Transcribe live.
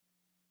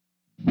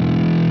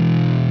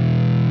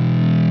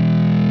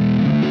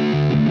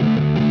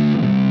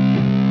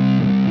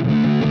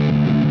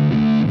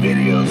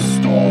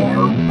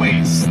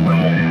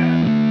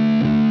Wasteland.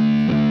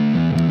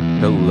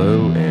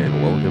 Hello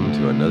and welcome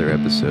to another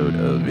episode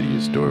of Video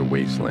Store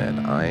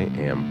Wasteland. I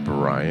am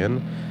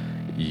Brian,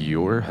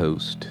 your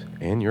host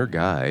and your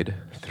guide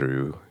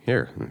through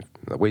here,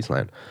 the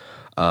Wasteland.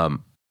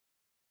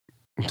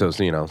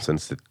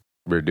 Since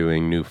we're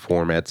doing new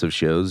formats of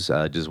shows,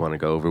 I just want to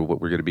go over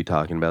what we're going to be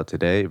talking about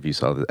today. If you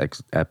saw the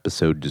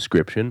episode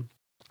description,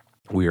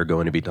 we are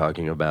going to be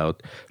talking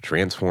about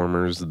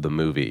Transformers, the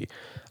movie.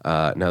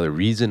 Now, the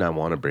reason I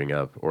want to bring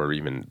up or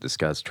even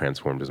discuss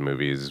Transformers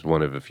movie is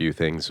one of a few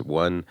things.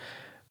 One,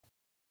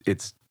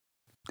 it's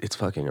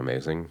fucking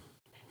amazing.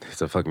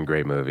 It's a fucking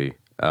great movie.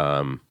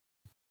 And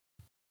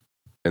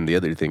the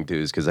other thing, too,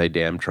 is because I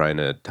am trying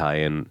to tie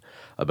in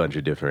a bunch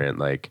of different,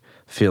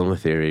 film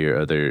theory or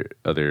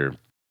other,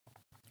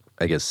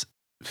 I guess,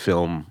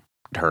 film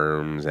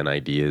terms and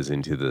ideas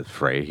into the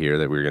fray here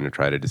that we're going to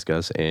try to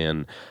discuss.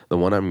 And the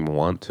one I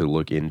want to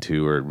look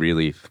into or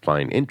really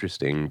find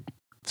interesting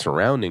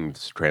surrounding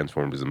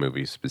Transformers the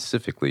movie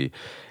specifically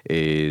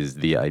is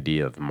the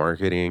idea of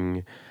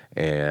marketing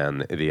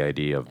and the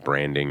idea of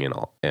branding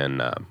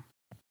and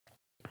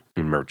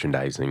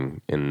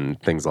merchandising and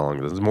things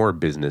along those more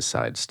business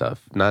side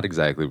stuff. Not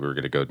exactly we're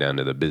going to go down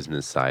to the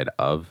business side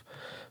of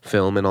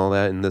film and all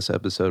that in this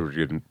episode.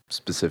 We're going to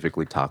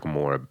specifically talk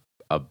more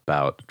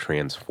about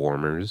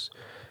Transformers,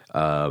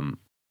 not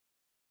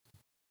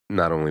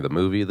only the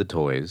movie, the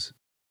toys,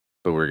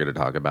 but we're going to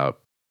talk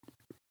about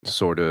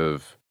sort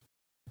of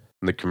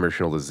the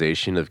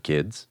commercialization of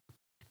kids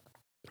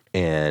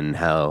and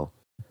how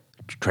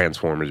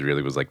Transformers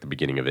really was like the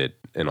beginning of it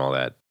and all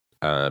that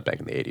back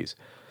in the 80s.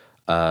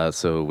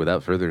 So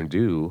without further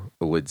ado,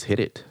 let's hit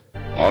it.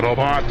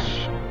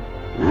 Autobots,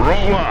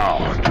 roll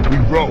out. We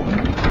roll.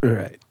 All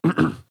right.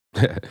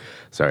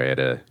 Sorry, I had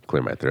to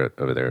clear my throat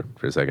over there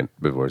for a second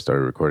before I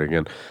started recording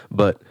again.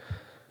 But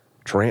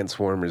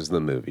Transformers the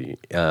movie.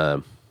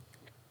 So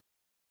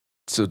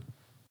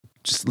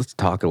just let's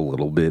talk a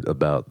little bit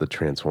about the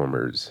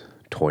Transformers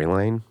toy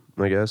line,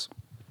 I guess.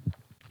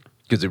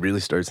 Because it really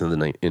starts in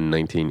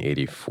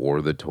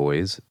 1984, the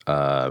toys.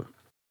 There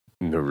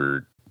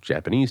were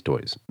Japanese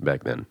toys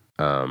back then.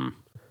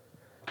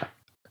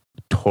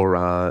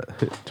 Tora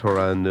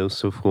no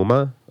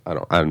Sofuma.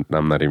 I'm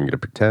not even going to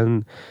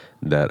pretend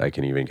that I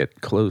can even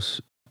get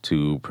close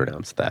to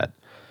pronounce that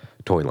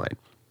toy line.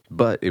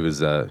 But it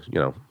was,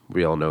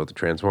 we all know the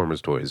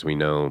Transformers toys. We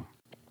know,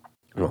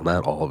 well,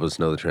 not all of us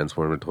know the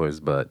Transformers toys,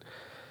 but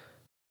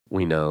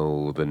we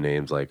know the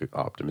names like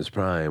Optimus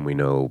Prime. We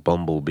know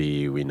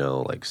Bumblebee. We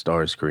know like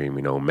Starscream.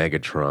 We know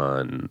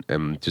Megatron.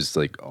 And just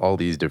like all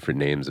these different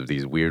names of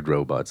these weird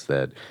robots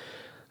that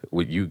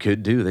what you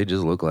could do, they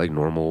just look like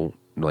normal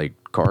like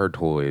car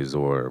toys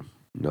or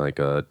like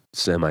a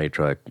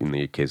semi-truck in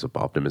the case of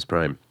Optimus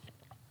Prime.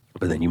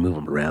 But then you move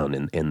them around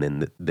and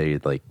then they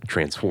like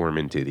transform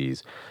into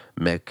these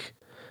mech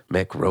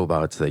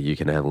robots that you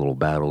can have little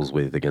battles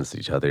with against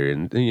each other.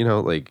 And,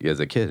 like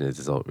as a kid,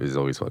 it's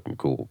always fucking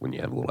cool when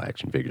you have little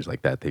action figures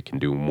like that. They can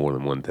do more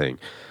than one thing.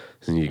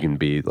 So you can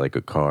be like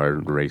a car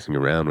racing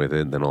around with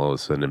it, and then all of a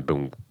sudden,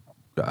 boom,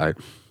 I'm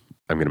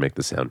going to make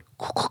the sound.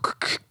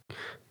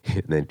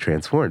 And then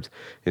transforms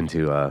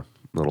into a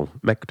little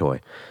mech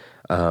toy.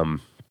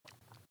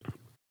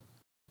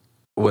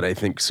 What I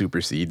think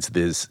supersedes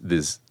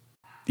this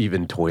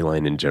even toy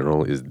line in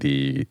general is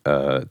the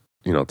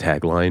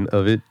tagline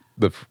of it,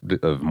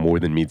 of more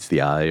than meets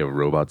the eye of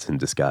robots in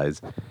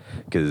disguise.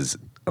 Because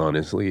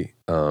honestly,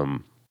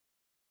 when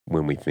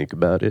we think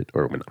about it,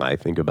 or when I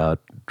think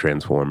about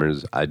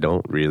Transformers, I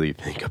don't really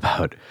think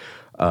about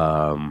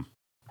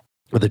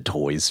the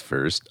toys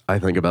first. I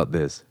think about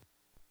this.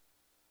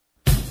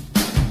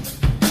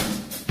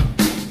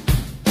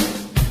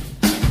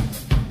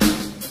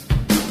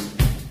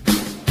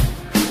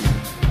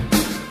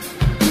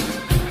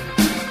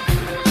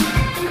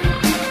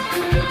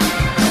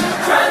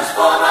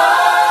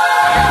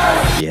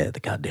 Yeah,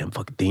 the goddamn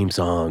fucking theme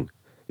song.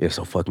 It's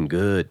so fucking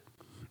good.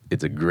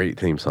 It's a great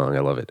theme song. I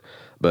love it.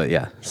 But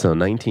yeah, so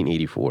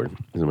 1984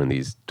 is when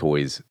these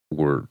toys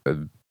were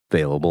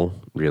available,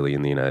 really,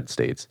 in the United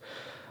States.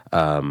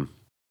 And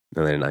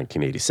then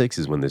 1986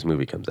 is when this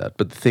movie comes out.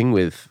 But the thing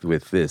with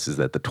this is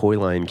that the toy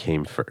line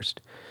came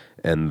first,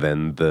 and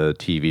then the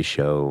TV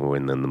show,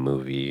 and then the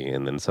movie,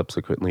 and then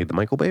subsequently the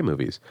Michael Bay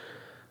movies.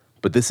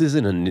 But this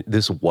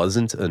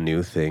wasn't a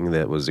new thing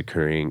that was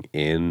occurring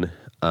in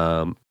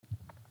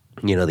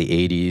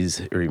the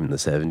 80s or even the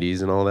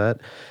 70s and all that.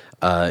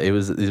 It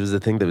was a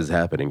thing that was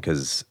happening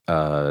because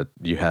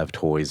you have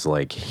toys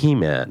like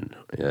He-Man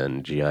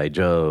and G.I.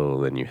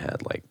 Joe, and you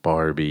had like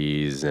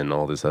Barbies and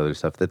all this other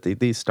stuff that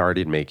they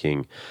started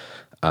making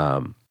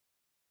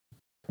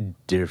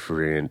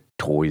different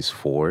toys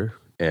for.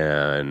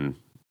 And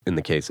in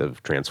the case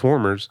of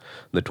Transformers,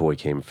 the toy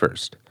came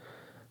first.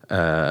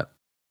 I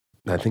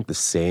think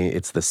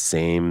it's the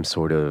same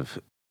sort of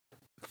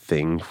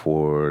thing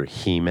for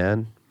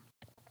He-Man.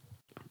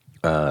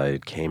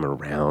 It came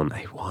around,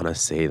 I want to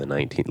say the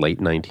late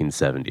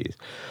 1970s,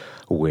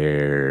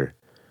 where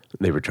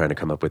they were trying to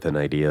come up with an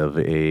idea of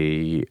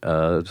a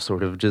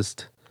sort of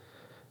just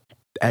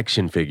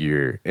action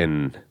figure,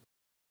 and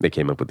they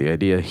came up with the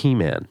idea of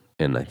He-Man.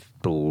 And I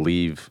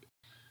believe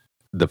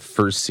the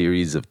first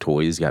series of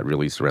toys got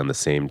released around the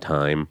same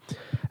time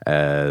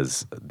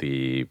as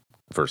the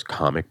first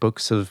comic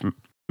books of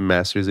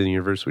Masters of the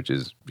Universe, which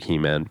is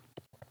He-Man,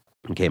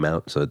 came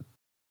out. So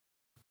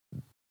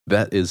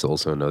that is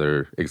also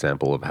another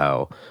example of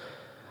how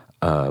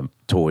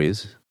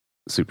toys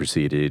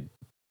superseded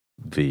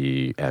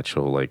the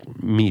actual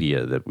like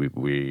media that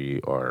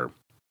we are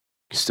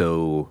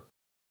so,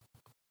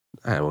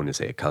 I don't want to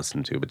say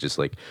accustomed to, but just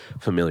like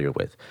familiar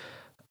with.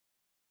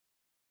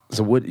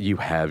 So what you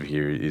have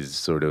here is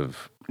sort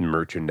of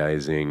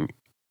merchandising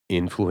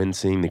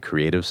influencing the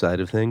creative side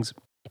of things,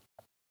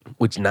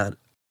 which not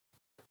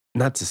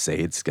to say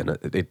it's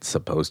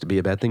supposed to be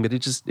a bad thing, but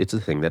it's a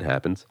thing that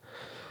happens.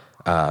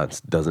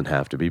 It doesn't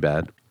have to be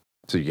bad.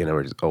 So you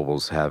can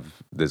always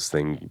have this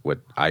thing, what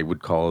I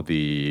would call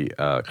the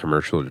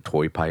commercial to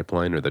toy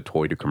pipeline, or the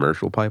toy to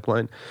commercial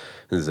pipeline.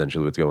 And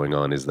essentially, what's going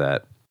on is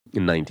that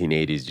in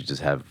 1980s, you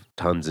just have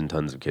tons and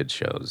tons of kids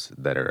shows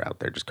that are out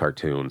there, just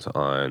cartoons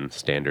on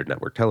standard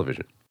network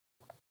television.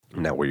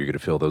 Now, where you're going to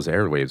fill those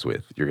airwaves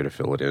with? You're going to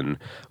fill it in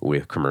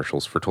with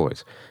commercials for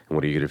toys. And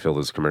what are you going to fill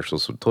those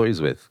commercials with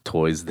toys with?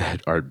 Toys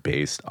that are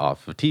based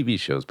off of TV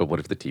shows. But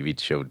what if the TV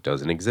show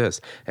doesn't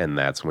exist? And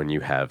that's when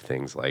you have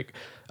things like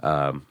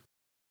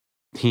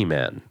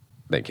He-Man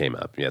that came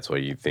up. That's why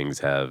you things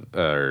have,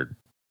 the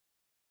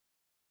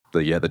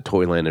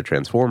toy line of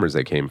Transformers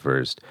that came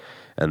first.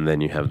 And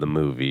then you have the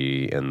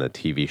movie and the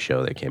TV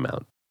show that came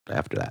out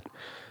after that.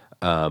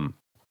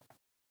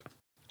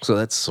 So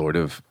that's sort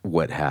of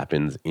what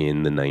happens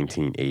in the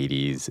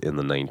 1980s, in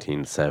the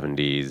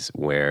 1970s,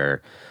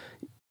 where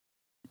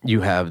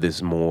you have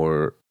this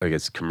more, I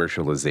guess,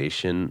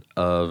 commercialization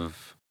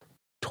of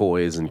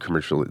toys and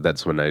commercial.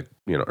 That's when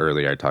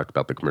earlier I talked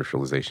about the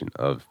commercialization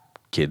of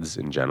kids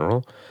in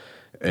general.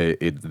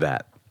 It's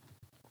that.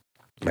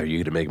 Are you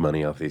going to make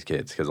money off these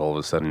kids? Because all of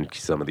a sudden,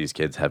 some of these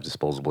kids have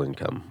disposable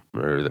income,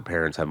 or the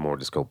parents have more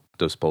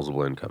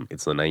disposable income.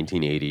 It's the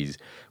 1980s.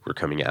 We're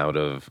coming out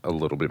of a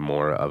little bit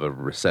more of a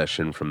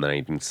recession from the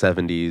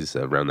 1970s,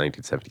 around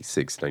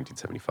 1976,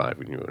 1975,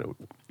 when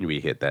we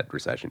hit that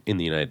recession in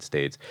the United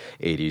States.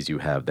 80s, you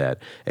have that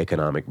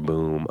economic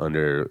boom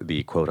under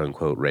the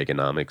quote-unquote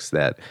Reaganomics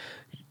that,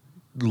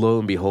 lo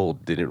and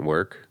behold, didn't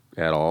work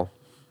at all.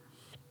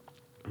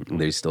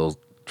 They're still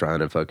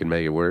trying to fucking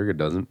make it work. It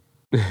doesn't.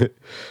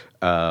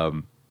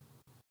 So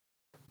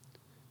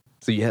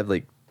you have,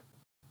 like,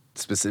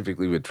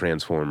 specifically with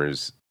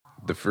Transformers,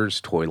 the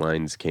first toy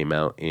lines came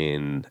out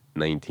in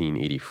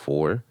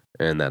 1984,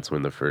 and that's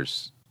when the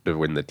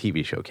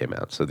TV show came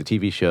out. So the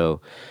TV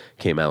show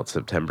came out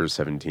September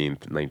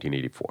 17th,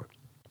 1984.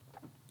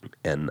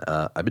 And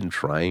I've been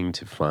trying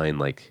to find,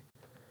 like,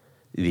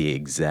 the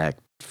exact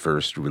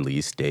first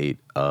release date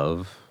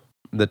of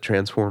the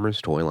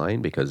Transformers toy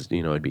line, because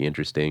it'd be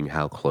interesting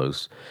how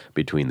close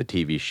between the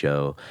TV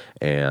show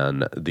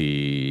and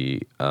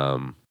the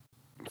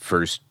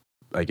first,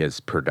 I guess,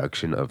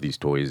 production of these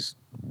toys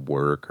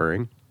were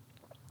occurring.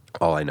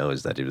 All I know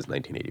is that it was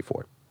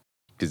 1984,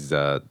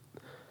 because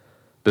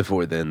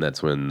before then,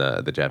 that's when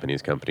the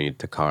Japanese company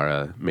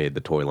Takara made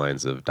the toy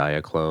lines of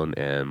Diaclone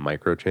and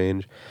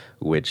Microchange,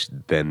 which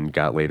then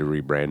got later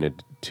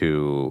rebranded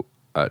to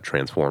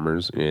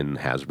Transformers, and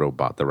Hasbro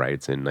bought the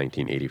rights in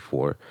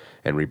 1984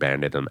 and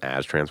rebranded them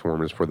as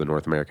Transformers for the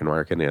North American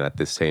market. And at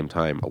the same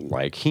time,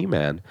 like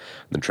He-Man,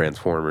 the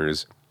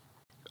Transformers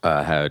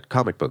had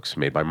comic books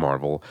made by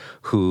Marvel,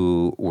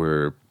 who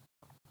were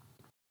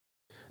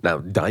now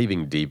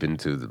diving deep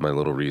into my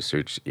little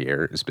research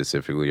here,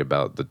 specifically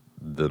about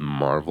the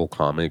Marvel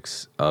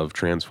comics of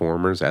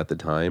Transformers at the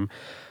time.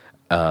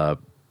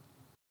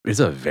 It's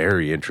a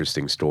very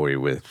interesting story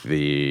with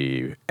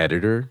the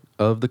editor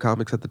of the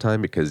comics at the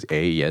time, because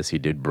yes, he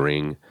did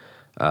bring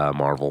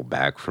Marvel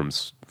back from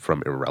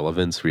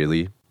irrelevance.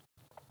 Really,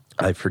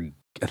 I think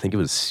it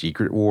was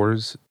Secret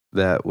Wars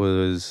that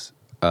was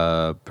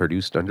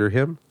produced under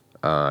him.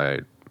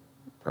 I'm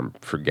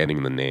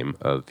forgetting the name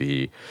of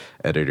the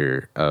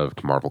editor of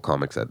Marvel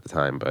Comics at the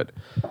time, but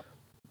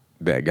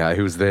that guy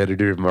who was the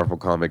editor of Marvel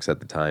Comics at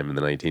the time in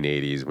the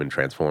 1980s when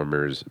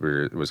Transformers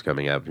was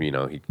coming out,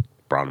 he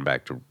brought him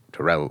back to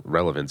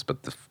relevance.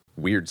 But the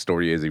weird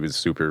story is he was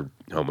super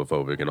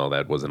homophobic and all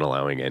that, wasn't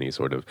allowing any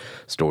sort of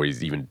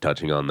stories even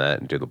touching on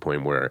that, and to the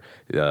point where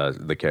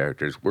the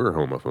characters were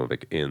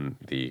homophobic in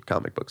the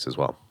comic books as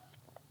well.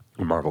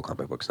 Marvel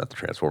comic books, not the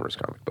Transformers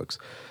comic books.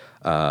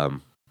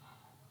 So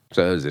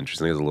it was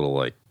interesting. It was a little,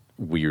 like,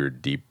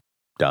 weird deep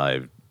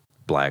dive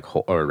black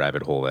hole or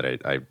rabbit hole that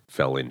I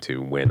fell into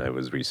when I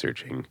was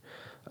researching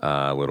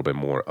a little bit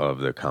more of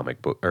the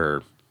comic book,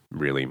 or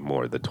really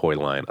more the toy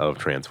line of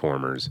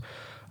Transformers.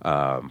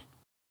 So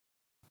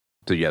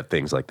you have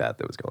things like that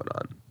was going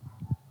on.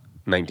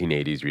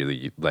 1980s,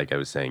 really, like I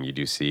was saying, you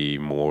do see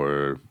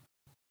more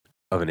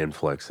of an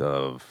influx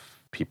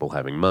of people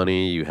having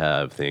money. You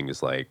have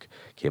things like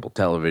cable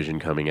television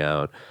coming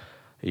out.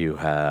 You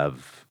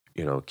have,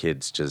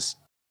 kids just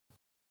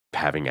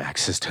having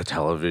access to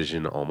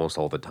television almost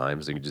all the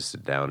time, so you can just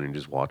sit down and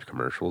just watch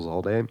commercials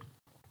all day.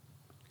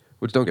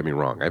 Which, don't get me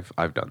wrong,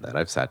 I've done that.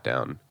 I've sat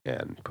down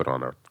and put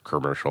on a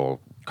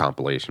commercial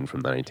compilation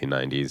from the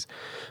 1990s,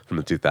 from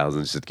the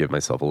 2000s, just to give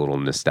myself a little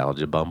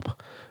nostalgia bump,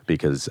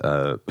 because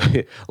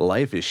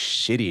life is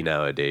shitty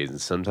nowadays, and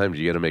sometimes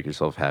you got to make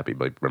yourself happy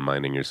by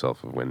reminding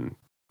yourself of when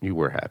you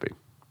were happy.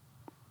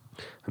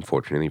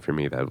 Unfortunately for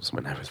me, that was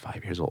when I was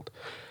 5 years old.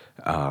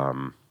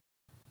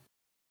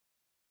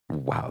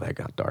 Wow, that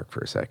got dark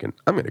for a second.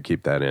 I'm going to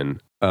keep that in.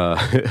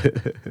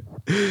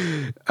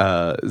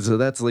 So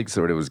that's like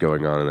sort of what's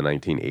going on in the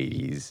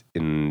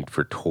 1980s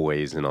for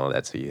toys and all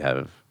that. So you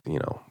have,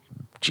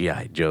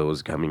 G.I.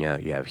 Joes coming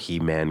out. You have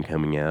He-Man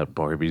coming out.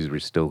 Barbies were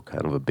still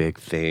kind of a big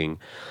thing.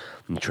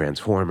 And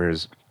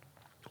Transformers,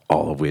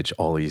 all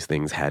these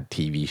things had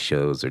TV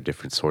shows or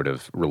different sort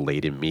of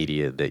related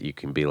media that you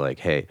can be like,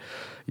 hey,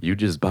 you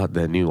just bought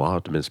the new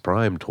Optimus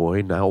Prime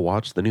toy. Now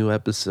watch the new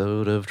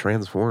episode of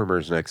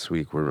Transformers next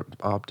week where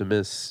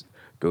Optimus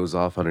goes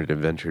off on an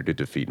adventure to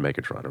defeat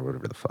Megatron or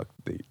whatever the fuck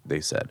they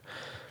said.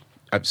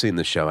 I've seen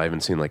the show. I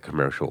haven't seen like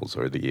commercials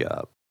or the,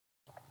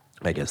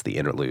 I guess the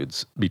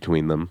interludes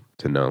between them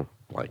to know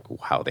like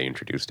how they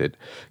introduced it,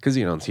 because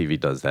TV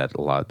does that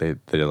a lot.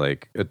 They're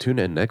like, tune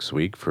in next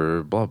week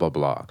for blah blah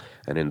blah,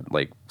 and in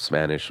like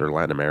Spanish or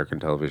Latin American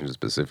television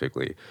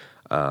specifically,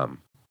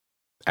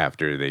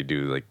 after they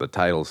do like the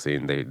title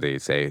scene, they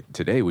say,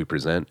 today we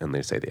present, and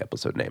they say the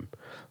episode name.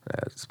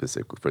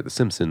 Specifically for The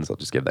Simpsons, I'll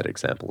just give that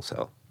example.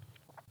 So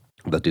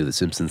they'll do the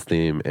Simpsons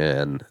theme,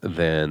 and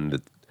then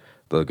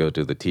they'll go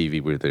to the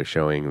TV where they're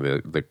showing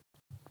the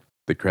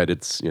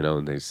credits,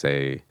 and they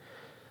say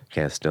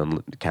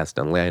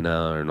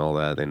Castellana and all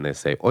that, and they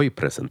say, hoy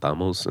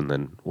presentamos, and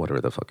then whatever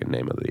the fucking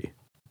name of the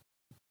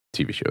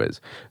TV show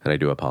is. And I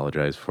do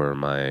apologize for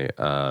my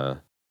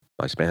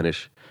my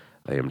Spanish.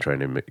 I am trying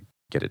to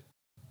get it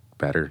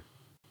better.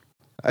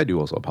 I do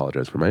also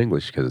apologize for my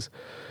English, because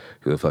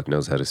who the fuck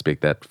knows how to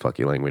speak that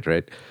fucky language,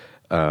 right?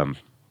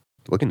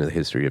 Look into the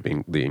history of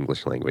the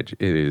English language.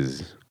 It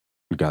is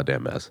a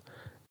goddamn mess.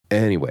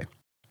 Anyway,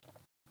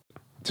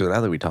 so now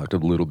that we talked a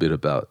little bit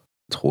about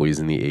toys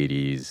in the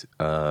 80s,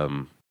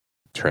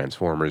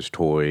 Transformers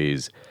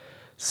toys,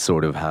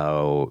 sort of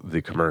how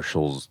the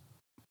commercials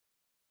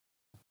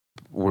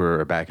were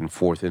a back and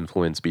forth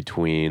influence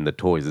between the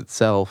toys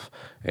itself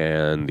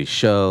and the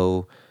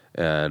show,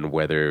 and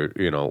whether,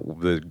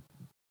 the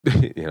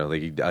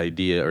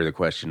idea or the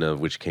question of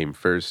which came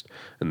first.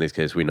 In this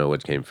case, we know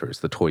what came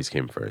first. The toys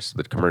came first.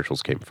 The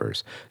commercials came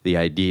first. The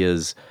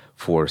ideas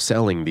for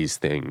selling these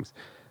things,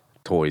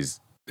 toys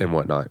and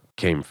whatnot,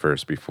 came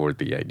first before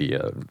the idea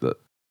of the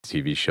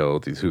TV show,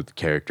 who the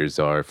characters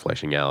are,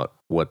 fleshing out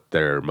what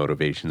their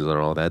motivations are,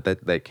 all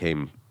that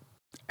came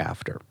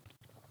after.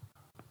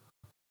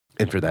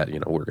 And for that,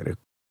 we're going to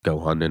go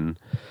on and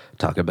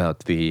talk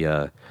about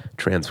the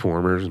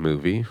Transformers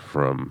movie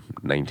from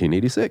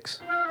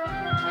 1986.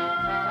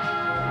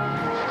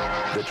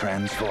 The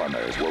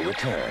Transformers will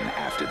return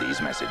after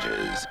these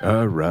messages.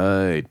 All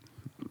right.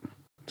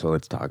 So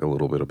let's talk a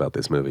little bit about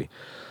this movie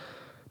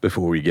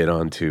before we get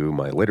on to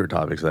my later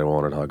topics that I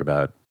want to talk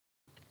about,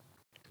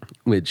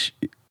 which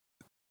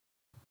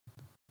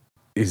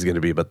is going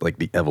to be about like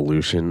the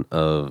evolution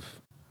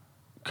of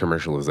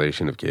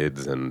commercialization of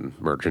kids and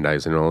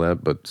merchandising and all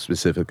that. But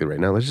specifically right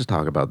now, let's just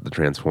talk about the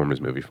Transformers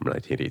movie from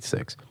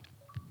 1986.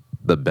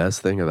 The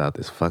best thing about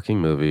this fucking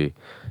movie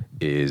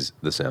is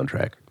the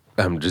soundtrack.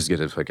 I'm just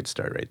gonna fucking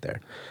start right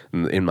there.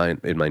 In my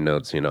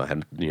notes, I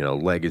had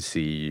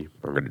legacy.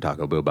 I'm going to talk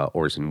a little about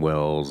Orson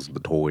Welles,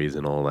 the toys,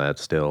 and all that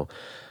still.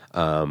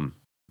 But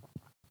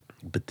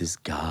this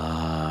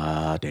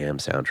goddamn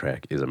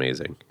soundtrack is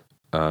amazing.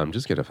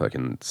 Just gonna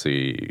fucking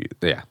see,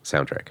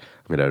 soundtrack.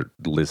 I'm gonna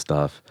list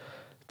off.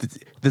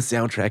 The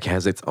soundtrack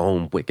has its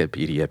own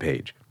Wikipedia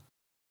page.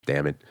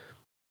 Damn it.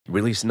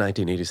 Released in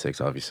 1986,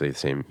 obviously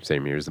the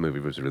same year as the movie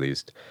was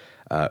released.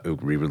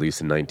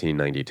 Re-released in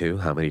 1992.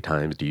 How many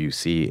times do you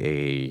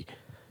see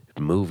a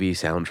movie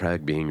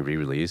soundtrack being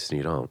re-released?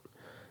 You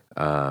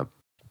don't.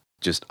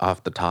 Just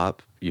off the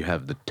top, you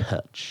have The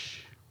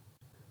Touch.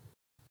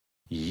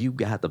 You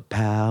Got the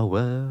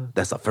Power.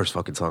 That's the first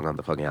fucking song on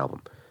the fucking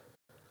album.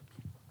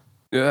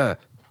 Yeah.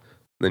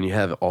 Then you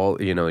have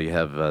all, you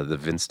have the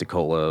Vince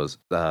DiColo's,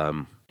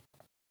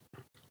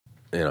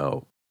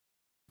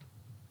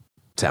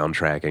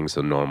 soundtracking,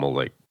 so normal,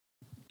 like,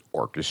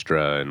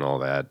 orchestra and all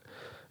that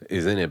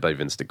is in it by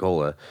Vince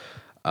DiCola.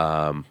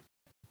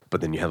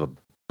 But then you have a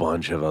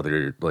bunch of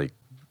other, like,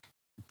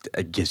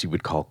 I guess you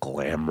would call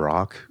glam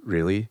rock,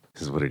 really,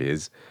 is what it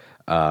is.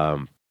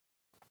 But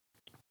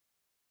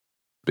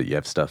you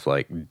have stuff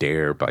like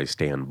Dare by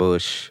Stan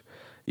Bush.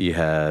 You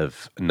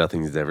have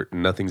Nothing's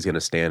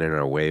Gonna Stand in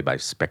Our Way by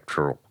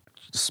Spectre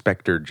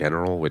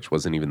General, which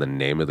wasn't even the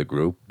name of the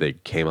group. They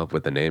came up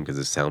with the name because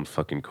it sounds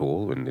fucking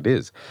cool, and it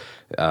is.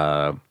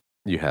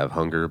 You have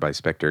Hunger by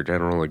Spectre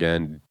General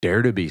again.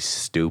 Dare to Be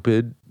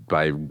Stupid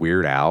by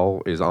Weird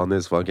Al is on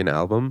this fucking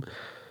album.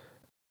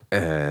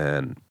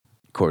 And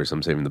Of course,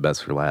 I'm saving the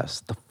best for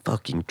last. The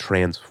fucking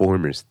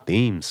Transformers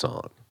theme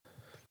song.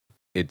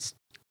 It's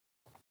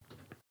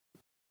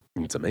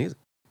amazing.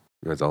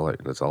 That's all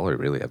I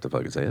really have to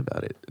fucking say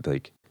about it.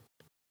 Like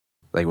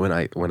when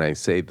I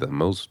say the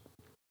most,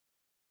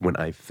 when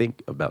I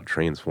think about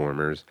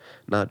Transformers,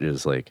 not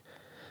just like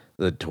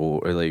the toy,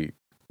 or like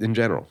in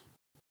general,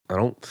 I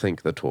don't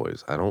think the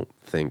toys. I don't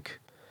think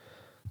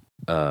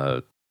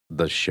the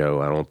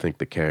show. I don't think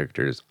the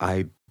characters.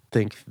 I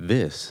think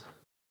this.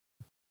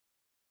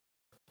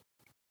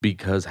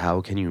 Because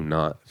how can you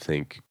not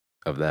think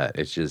of that?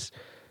 It's just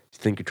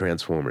think of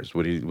Transformers.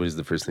 What is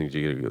the first thing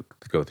you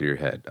go through your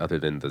head other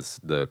than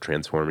the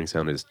transforming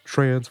sound is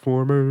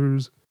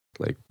Transformers.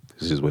 Like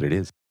this is what it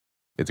is.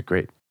 It's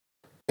great.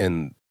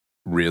 And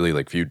really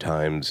like few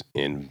times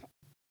in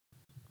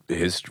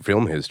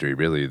film history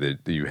really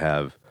that you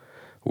have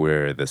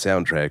where the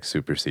soundtrack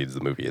supersedes the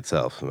movie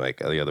itself. Like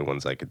the other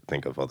ones I could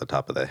think of off the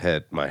top of the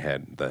head.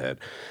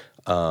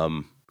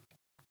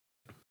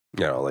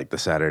 Like the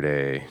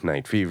Saturday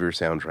Night Fever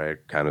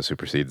soundtrack kind of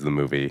supersedes the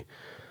movie.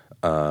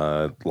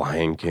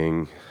 Lion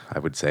King, I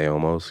would say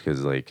almost,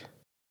 because like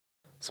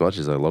as much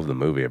as I love the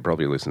movie, I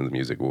probably listen to the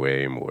music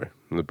way more.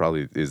 And it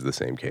probably is the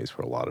same case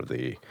for a lot of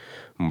the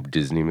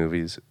Disney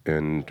movies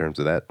in terms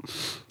of that.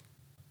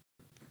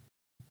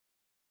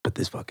 But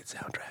this fucking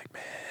soundtrack,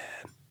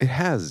 man, it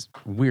has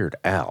Weird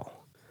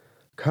Al.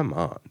 Come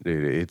on,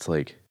 dude. It's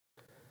like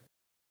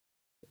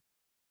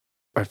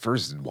I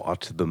first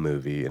watched the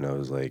movie and I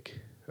was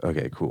like,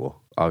 okay,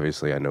 cool.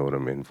 Obviously, I know what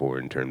I'm in for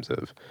in terms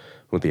of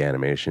with the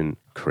animation,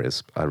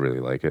 crisp. I really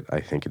like it. I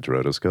think it's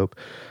rotoscope.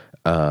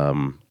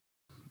 And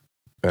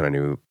I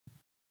knew,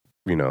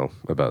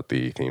 about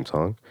the theme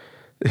song.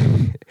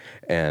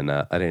 And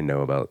I didn't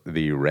know about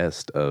the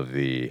rest of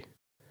the,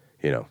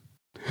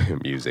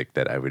 music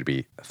that I would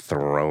be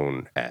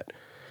thrown at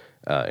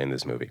in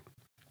this movie.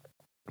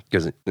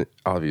 Because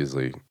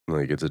obviously,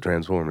 like, it's a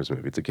Transformers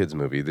movie. It's a kid's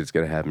movie. It's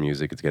going to have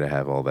music. It's going to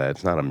have all that.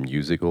 It's not a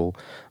musical,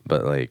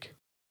 but, like,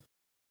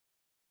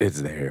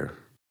 it's there.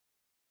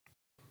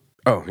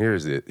 Oh,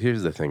 here's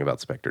the thing about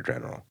Spectre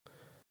General.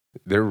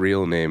 Their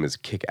real name is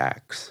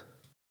Kick-Axe,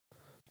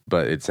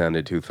 but it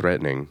sounded too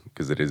threatening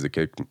because it is a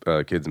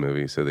kids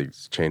movie, so they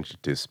changed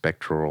it to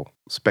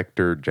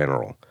Spectre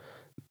General,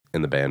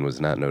 and the band was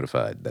not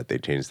notified that they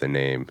changed their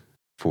name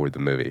for the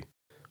movie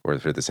or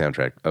for the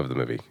soundtrack of the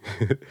movie.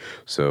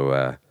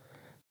 So,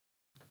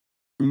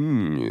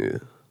 kind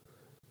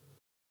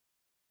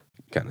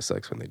of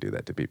sucks when they do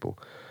that to people.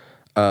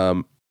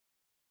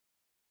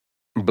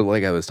 But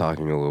like I was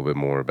talking a little bit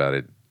more about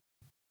it,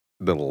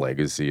 the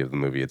legacy of the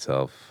movie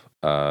itself.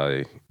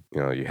 You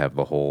have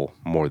the whole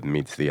more than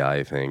meets the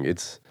eye thing.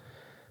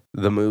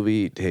 The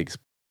movie takes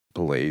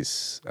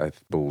place, I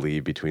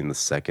believe, between the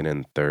second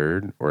and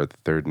third, or the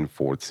third and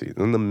fourth season,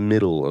 in the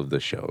middle of the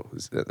show,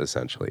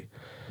 essentially,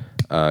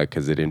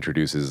 because it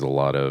introduces a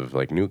lot of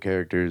like new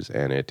characters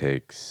and it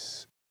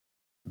takes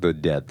the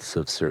deaths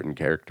of certain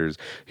characters.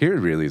 Here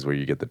really is where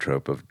you get the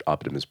trope of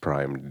Optimus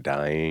Prime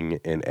dying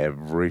in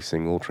every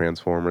single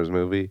Transformers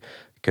movie,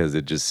 because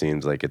it just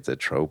seems like it's a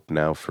trope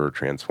now for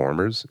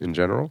Transformers in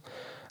general,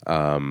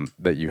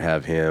 that you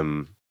have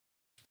him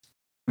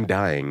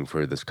dying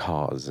for this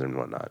cause and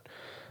whatnot,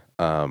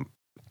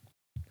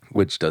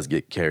 which does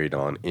get carried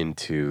on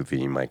into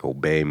the Michael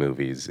Bay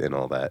movies and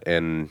all that.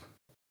 And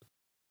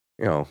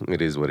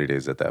it is what it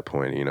is at that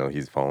point.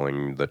 He's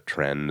following the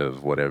trend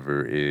of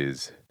whatever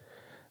is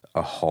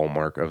a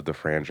hallmark of the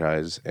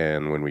franchise.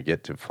 And when we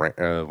get to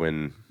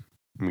when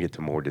we get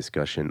to more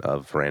discussion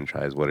of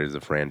franchise, what is a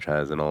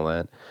franchise and all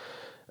that,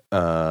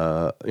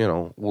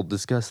 we'll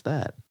discuss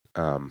that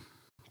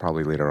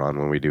probably later on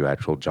when we do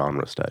actual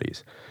genre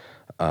studies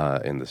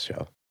in this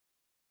show.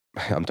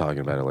 I'm talking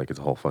about it like it's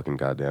a whole fucking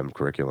goddamn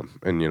curriculum.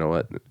 And you know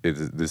what?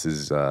 This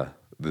is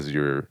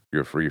your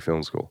free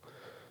film school.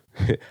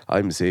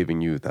 I'm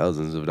saving you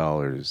thousands of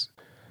dollars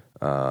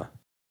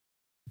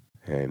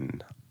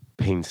and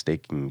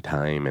painstaking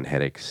time and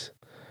headaches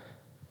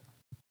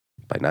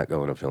by not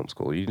going to film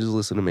school. You just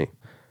listen to me.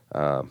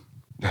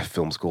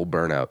 Film school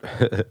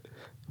burnout,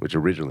 which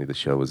originally the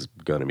show was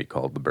going to be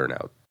called The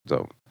Burnout.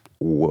 So,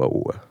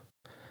 whoa.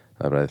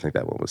 But I think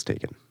that one was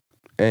taken.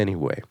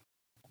 Anyway.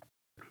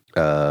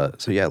 So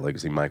yeah,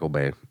 legacy Michael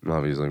Bay.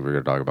 Obviously, we're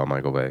going to talk about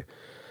Michael Bay.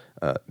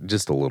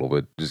 Just a little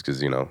bit, just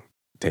because,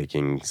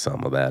 taking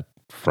some of that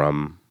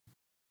from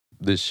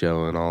this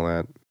show and all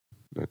that.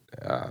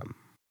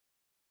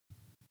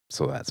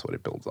 So that's what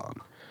it builds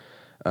on.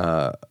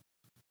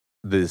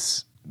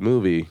 This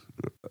movie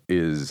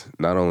is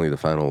not only the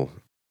final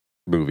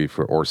movie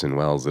for Orson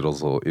Welles, it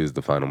also is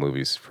the final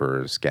movie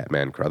for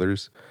Scatman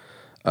Crothers.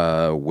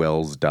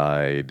 Welles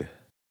died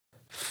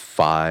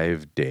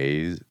 5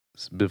 days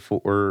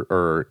before,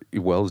 or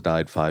Welles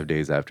died 5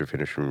 days after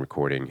finishing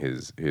recording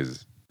his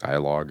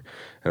dialogue,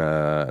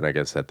 and I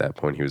guess at that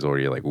point he was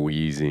already like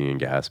wheezing and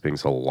gasping,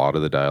 so a lot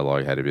of the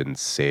dialogue had to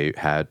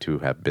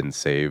have been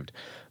saved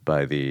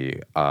by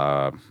the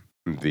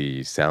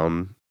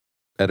sound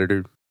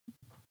editor,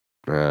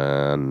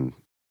 and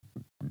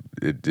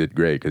it did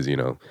great because,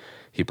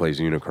 he plays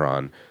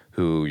Unicron,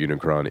 who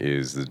Unicron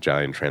is the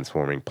giant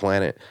transforming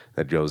planet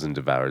that goes and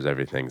devours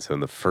everything. So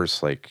in the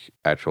first,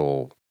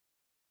 actual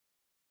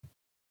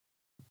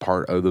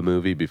part of the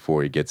movie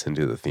before he gets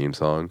into the theme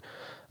song,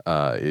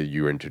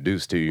 you're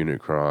introduced to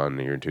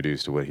Unicron, you're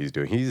introduced to what he's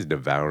doing. He's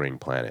devouring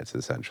planets,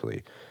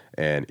 essentially,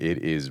 and it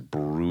is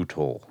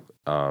brutal.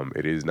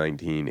 It is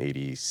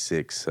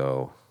 1986,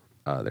 so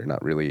they're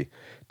not really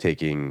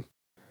taking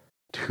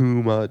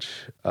too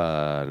much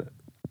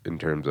in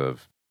terms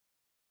of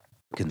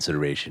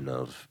consideration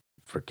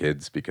for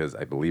kids, because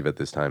I believe at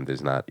this time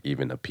there's not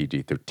even a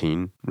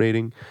PG-13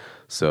 rating.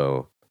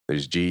 So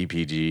there's G,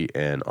 PG,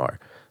 and R.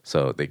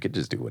 So they could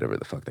just do whatever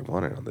the fuck they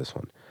wanted on this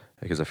one.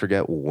 Because I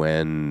forget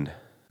when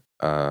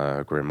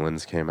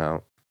Gremlins came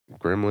out.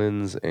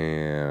 Gremlins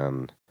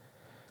and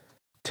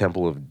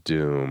Temple of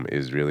Doom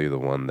is really the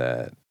one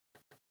that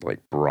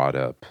brought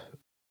up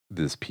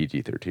this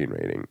PG-13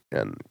 rating.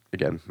 And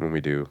again, when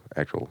we do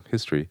actual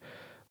history,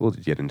 we'll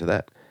get into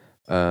that.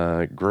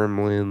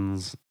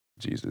 Gremlins,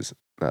 Jesus,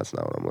 that's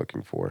not what I'm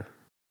looking for.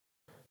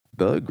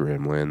 The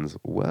Gremlins,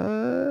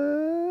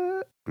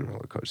 what?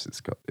 Roller coaster.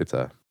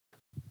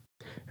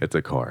 It's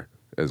a car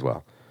as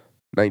well.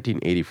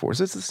 1984,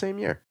 so it's the same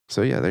year.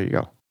 So yeah, there you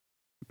go.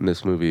 And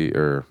this movie,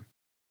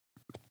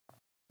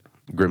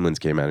 Gremlins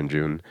came out in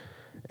June,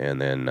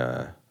 and then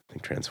I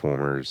think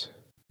Transformers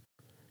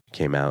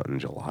came out in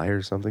July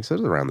or something. So it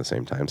was around the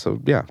same time. So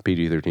yeah,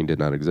 PG-13 did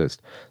not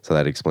exist. So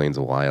that explains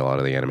why a lot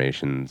of the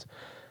animations,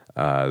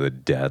 the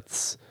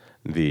deaths,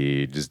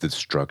 the just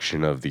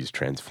destruction of these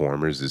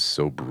Transformers is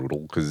so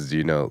brutal. Because,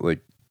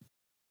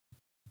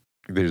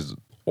 there's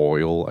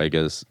oil, I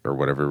guess, or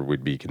whatever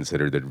would be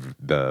considered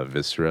the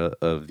viscera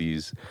of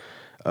these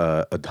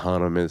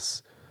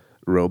autonomous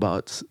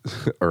robots,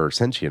 or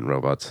sentient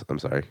robots. I'm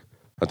sorry.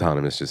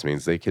 Autonomous just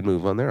means they can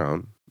move on their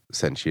own.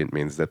 Sentient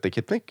means that they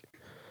can think.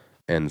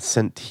 And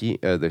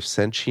there's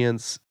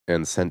sentience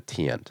and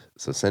sentient.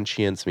 So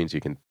sentience means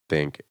you can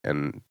think,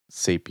 and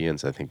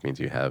sapience, I think, means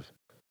you have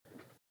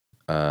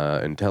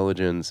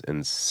intelligence.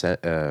 And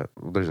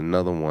there's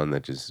another one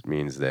that just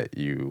means that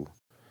you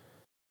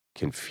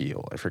can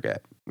feel. I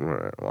forget.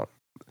 Well,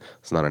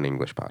 it's not an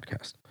English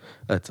podcast.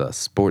 That's a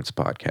sports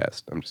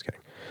podcast. I'm just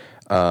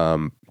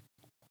kidding.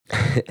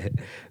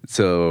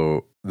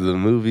 So the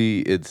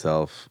movie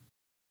itself,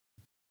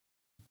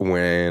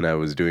 when I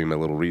was doing my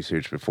little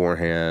research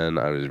beforehand,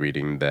 I was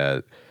reading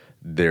that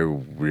there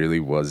really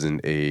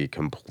wasn't a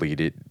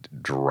completed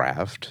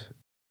draft,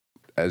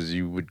 as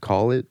you would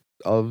call it,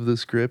 of the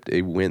script.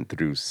 It went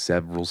through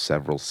several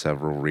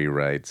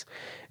rewrites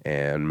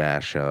and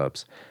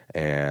mashups,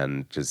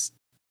 and just,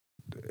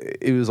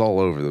 it was all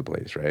over the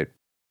place, right?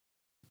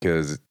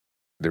 Because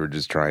they were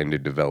just trying to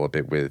develop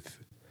it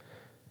with,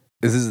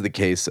 this is the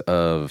case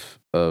of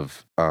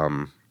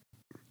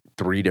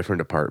 3 different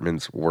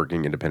departments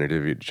working independent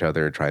of each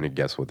other, trying to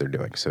guess what they're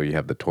doing. So you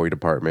have the toy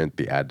department,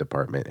 the ad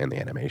department, and the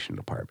animation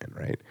department,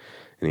 right?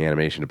 And the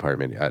animation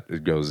department,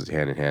 it goes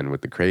hand in hand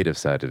with the creative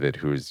side of it,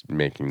 who's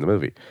making the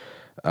movie.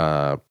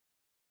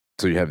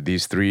 So you have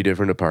these 3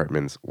 different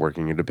departments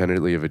working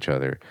independently of each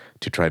other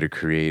to try to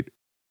create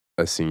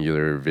a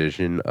singular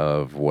vision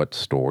of what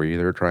story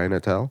they're trying to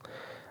tell.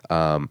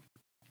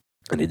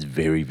 And it's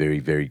very, very,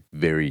 very,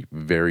 very,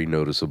 very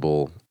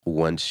noticeable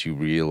once you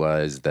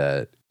realize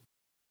that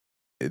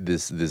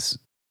this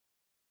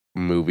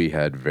movie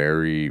had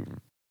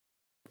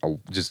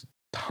just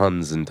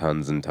tons and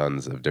tons and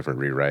tons of different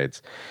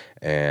rewrites,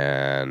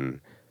 and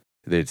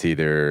it's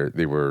either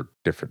they were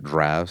different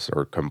drafts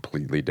or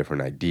completely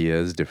different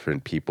ideas.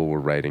 Different people were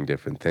writing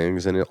different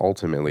things, and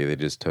ultimately they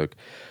just took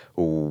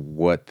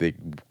what they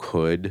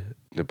could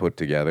to put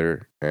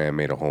together and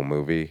made a whole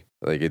movie.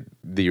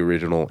 The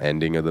original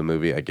ending of the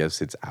movie, I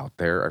guess it's out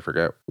there. I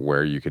forget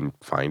where you can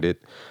find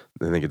it.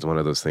 I think it's one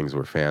of those things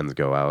where fans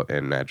go out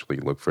and actually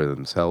look for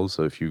themselves.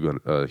 So if you're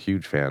a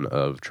huge fan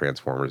of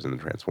Transformers and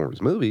the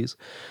Transformers movies,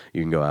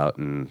 you can go out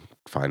and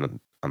find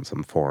on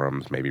some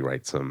forums, maybe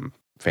write some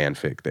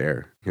fanfic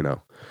there,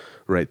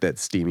 write that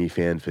steamy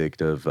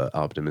fanfic of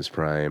Optimus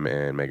Prime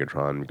and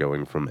Megatron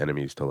going from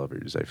enemies to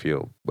lovers. I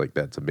feel like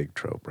that's a big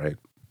trope, right?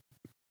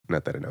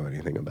 Not that I know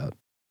anything about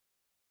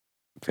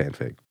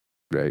fanfic,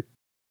 right?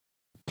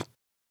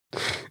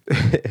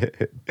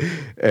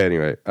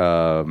 Anyway,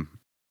 so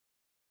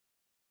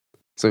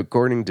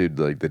according to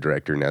the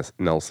director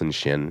Nelson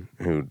Shin,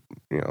 who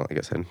like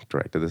I said,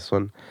 directed this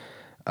one,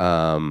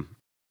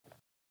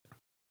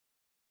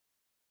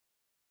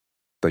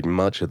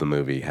 much of the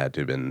movie had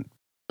to have been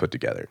put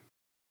together.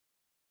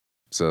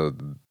 So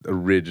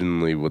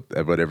originally,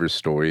 whatever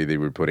story they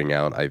were putting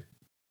out, I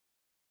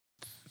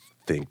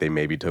think they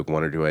maybe took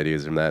 1 or 2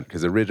 ideas from that,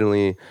 because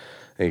originally,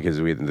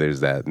 there's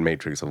that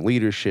matrix of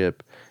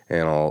leadership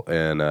and all,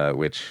 and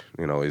which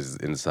is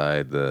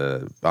inside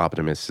the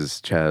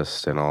Optimus's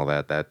chest and all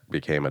that. That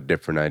became a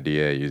different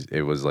idea.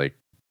 It was like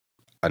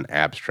an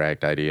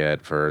abstract idea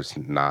at first,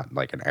 not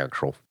like an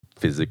actual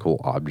physical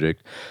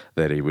object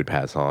that he would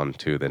pass on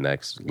to the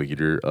next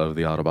leader of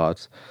the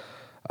Autobots.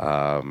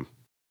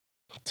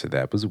 So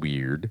that was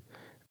weird.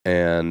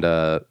 And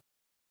the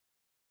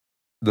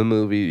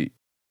movie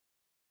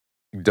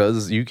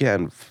does you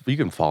can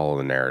follow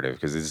the narrative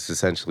because it's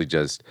essentially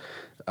just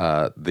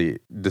the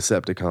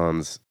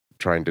Decepticons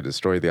trying to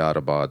destroy the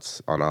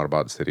Autobots on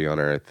Autobot City on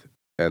Earth,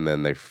 and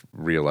then they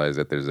realize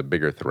that there's a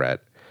bigger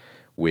threat,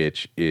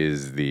 which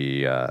is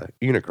the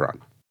Unicron,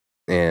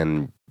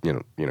 and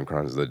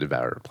Unicron is the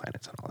devourer of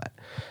planets and all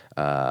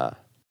that.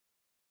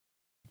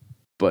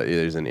 But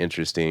there's an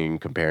interesting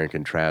compare and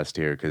contrast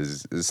here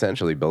because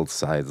essentially both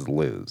sides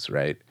lose,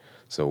 right?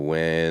 So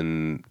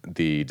when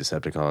the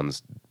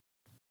Decepticons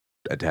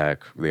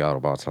attack the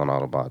Autobots on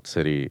Autobot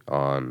City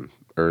on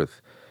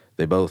Earth,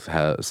 they both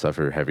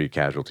suffer heavy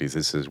casualties.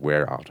 This is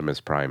where Optimus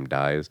Prime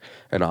dies,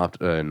 and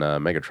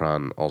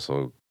Megatron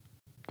also,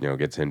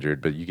 gets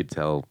injured. But you could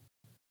tell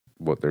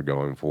what they're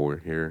going for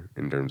here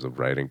in terms of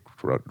writing,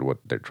 what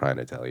they're trying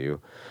to tell you.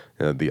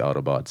 The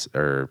Autobots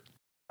are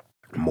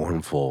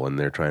mournful and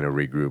they're trying to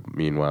regroup.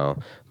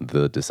 Meanwhile,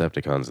 the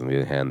Decepticons, on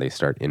the other hand, they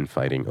start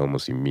infighting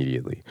almost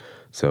immediately.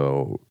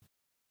 So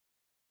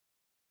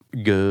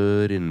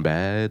good and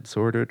bad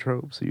sort of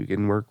tropes you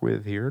can work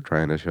with here,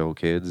 trying to show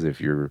kids if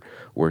you're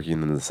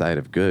working on the side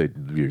of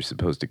good, you're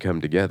supposed to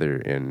come together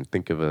and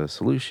think of a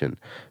solution.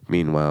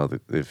 Meanwhile,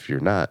 if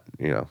you're not,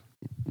 you're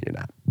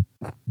not.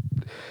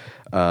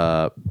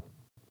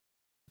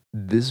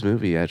 This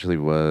movie actually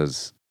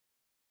was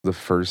the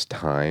first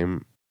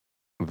time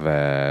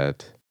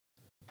that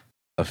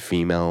a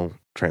female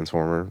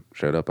Transformer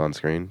showed up on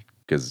screen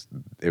because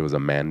it was a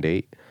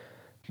mandate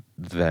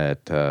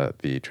that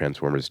the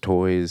Transformers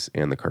toys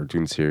and the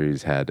cartoon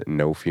series had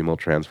no female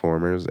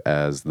Transformers,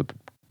 as the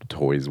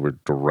toys were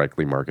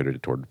directly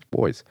marketed toward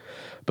boys.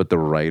 But the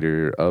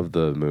writer of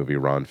the movie,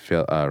 Ron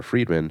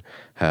Friedman,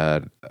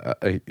 had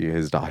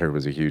his daughter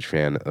was a huge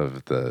fan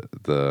of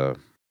the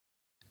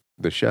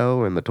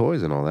show and the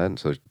toys and all that, and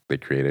so they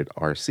created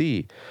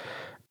RC,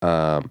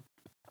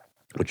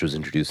 which was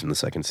introduced in the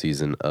second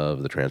season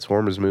of the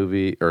Transformers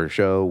movie or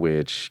show,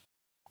 which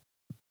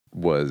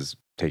was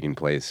taking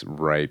place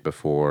right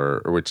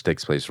before, or which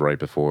takes place right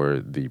before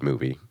the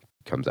movie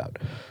comes out.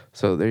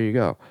 So there you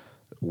go.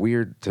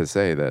 Weird to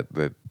say that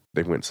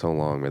they went so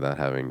long without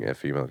having a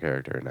female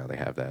character, and now they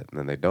have that, and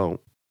then they don't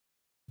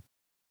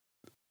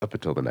up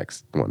until the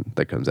next one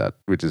that comes out,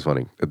 which is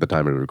funny. At the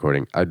time of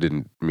recording, I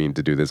didn't mean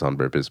to do this on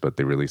purpose, but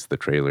they released the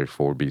trailer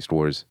for Beast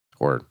Wars,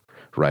 or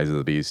Rise of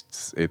the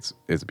Beasts. It's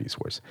Beast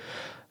Wars,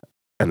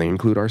 and they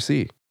include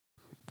RC.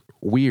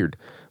 Weird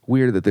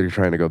that they're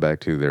trying to go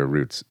back to their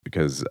roots,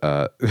 because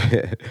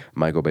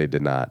Michael Bay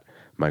did not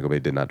try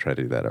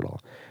to do that at all.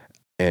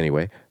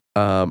 Anyway,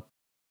 the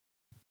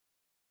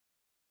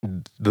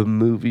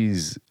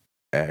movie's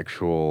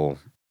actual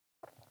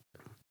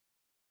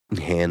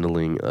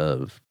handling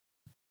of,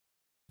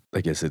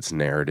 I guess, its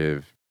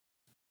narrative,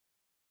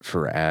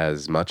 for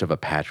as much of a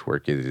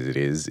patchwork as it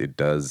is, it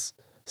does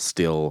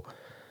still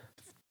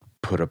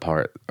put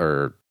apart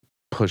or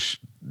push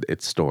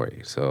its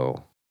story.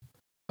 So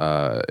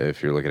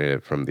if you're looking at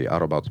it from the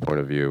Autobots' point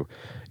of view,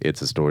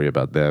 it's a story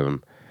about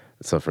them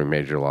suffering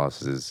major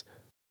losses,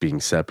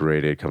 being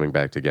separated, coming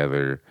back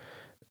together.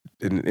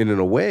 In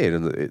a way,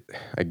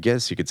 I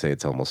guess you could say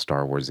it's almost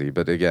Star Wars-y,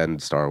 but again,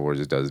 Star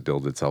Wars does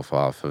build itself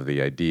off of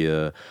the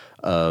idea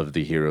of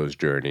the hero's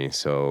journey.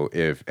 So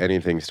if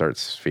anything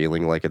starts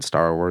feeling like it's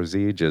Star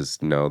Wars-y,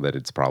 just know that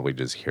it's probably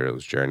just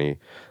hero's journey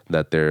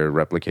that they're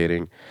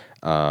replicating,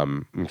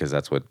 because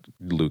that's what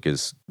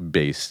Lucas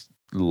based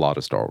a lot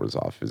of Star Wars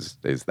off, is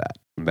that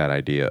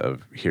idea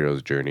of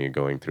hero's journey,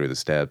 going through the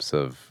steps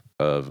of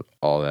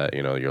all that,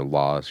 your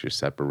loss, your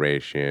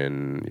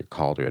separation, your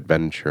call to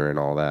adventure, and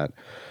all that.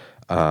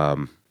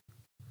 I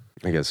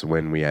guess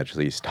when we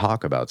actually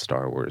talk about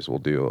Star Wars, we'll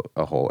do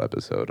a whole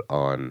episode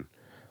on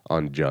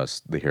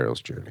just the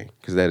hero's journey,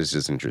 because that is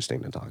just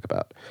interesting to talk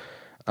about.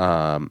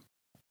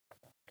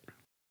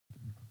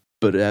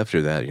 But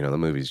after that, the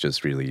movie's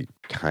just really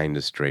kind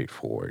of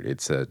straightforward.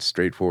 It's a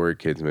straightforward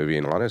kids movie,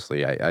 and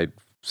honestly, I've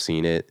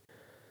seen it.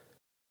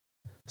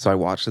 So I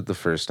watched it the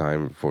first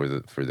time for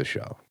the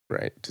show,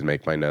 right, to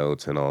make my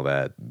notes and all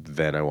that.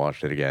 Then I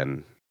watched it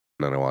again,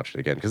 and then I watched it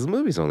again, because the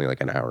movie's only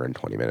like an hour and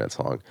 20 minutes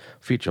long.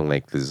 Feature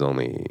length is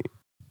only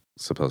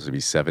supposed to be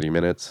 70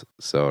 minutes,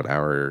 so an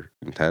hour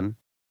and 10.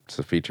 It's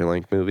a feature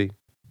length movie.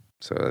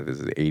 So this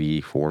is an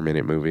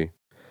 84-minute movie.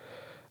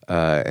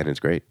 And it's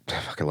great. I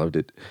fucking loved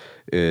it.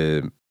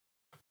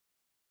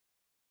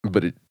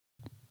 But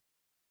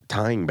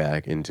tying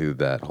back into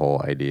that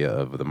whole idea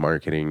of the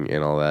marketing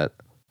and all that,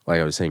 like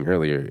I was saying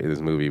earlier,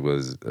 this movie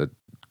was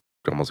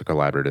almost a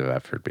collaborative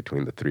effort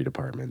between the three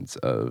departments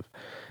of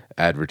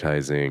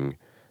advertising,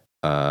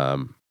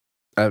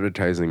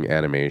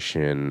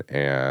 animation,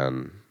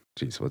 and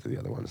what did the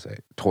other one say?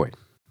 Toy,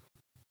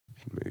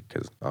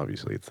 because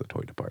obviously it's the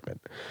toy department.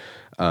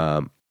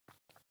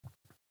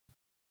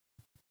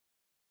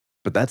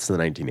 But that's the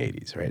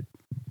 1980s, right?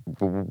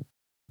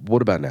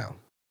 What about now?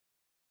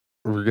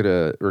 We're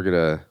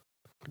gonna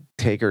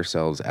take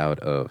ourselves out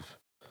of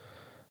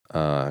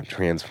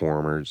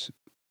Transformers,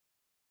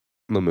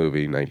 the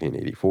movie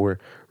 1984.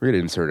 We're going to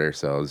insert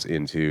ourselves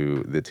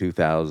into the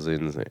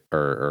 2000s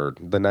or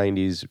the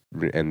 90s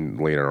and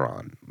later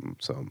on.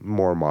 So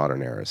more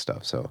modern era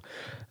stuff. So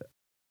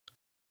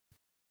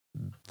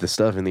the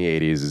stuff in the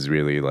 80s is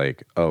really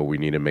like, oh, we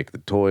need to make the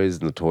toys,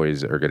 and the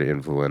toys are going to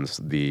influence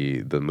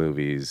the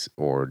movies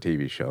or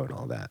TV show and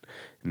all that.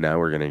 Now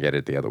we're going to get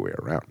it the other way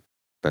around.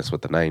 That's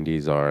what the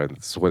 90s are.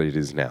 That's what it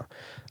is now.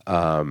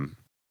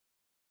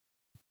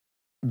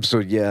 So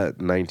yeah,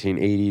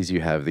 1980s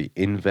you have the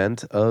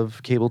invent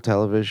of cable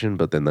television,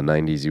 but then the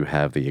 90s you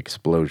have the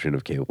explosion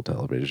of cable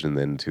television.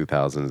 Then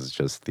 2000s is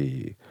just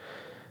the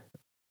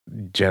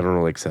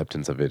general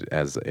acceptance of it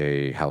as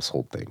a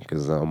household thing,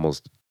 because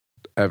almost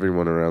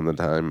everyone around the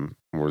time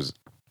was,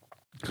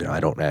 I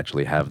don't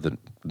actually have the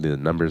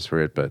numbers for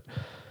it, but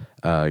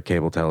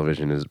cable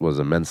television was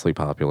immensely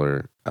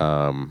popular.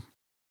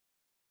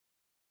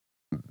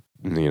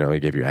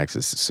 It gave you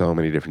access to so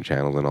many different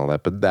channels and all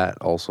that, but that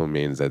also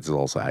means that there's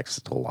also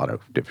access to a lot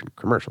of different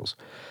commercials.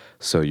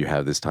 So you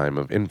have this time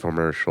of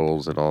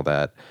infomercials and all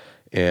that.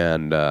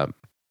 And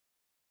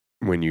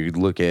when you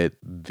look at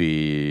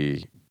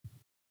the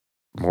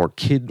more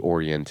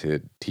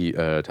kid-oriented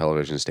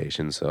television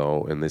stations,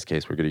 so in this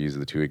case, we're going to use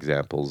the two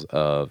examples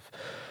of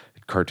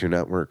Cartoon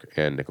Network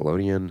and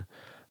Nickelodeon,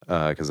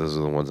 because those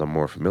are the ones I'm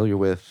more familiar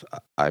with.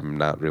 I'm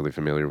not really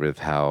familiar with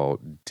how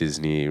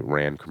Disney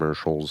ran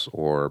commercials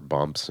or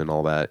bumps and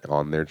all that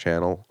on their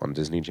channel, on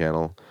Disney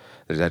Channel.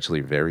 There's actually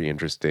very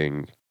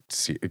interesting,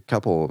 a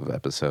couple of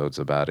episodes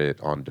about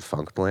it on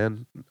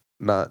Defunctland.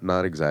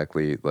 Not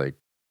exactly like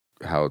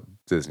how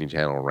Disney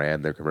Channel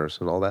ran their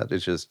commercials and all that.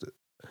 It's just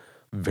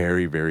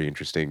very, very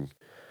interesting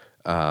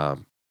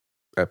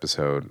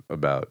episode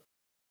about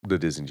the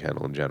Disney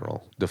Channel in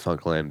general.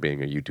 Defunctland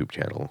being a YouTube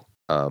channel.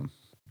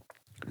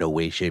 No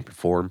way, shape, or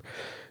form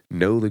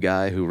know the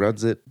guy who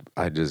runs it.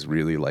 I just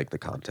really like the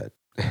content.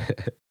 You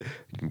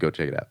can go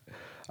check it out.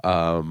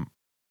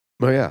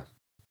 But yeah,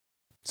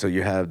 so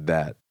you have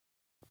that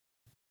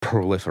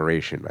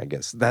proliferation, I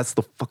guess. That's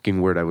the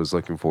fucking word I was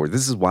looking for.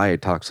 This is why I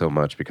talk so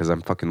much, because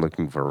I'm fucking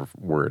looking for a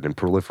word, and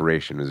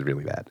proliferation is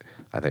really that,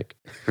 I think.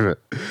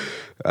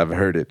 I've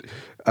heard it.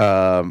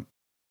 But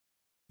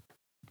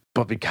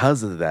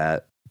because of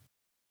that,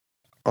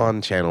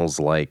 on channels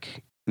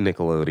like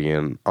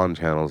Nickelodeon, on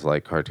channels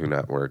like Cartoon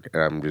Network,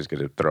 and I'm just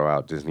going to throw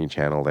out Disney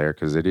Channel there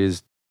because it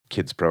is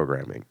kids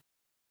programming.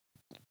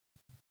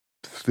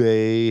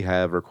 They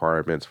have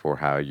requirements for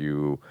how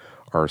you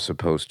are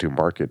supposed to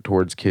market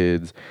towards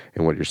kids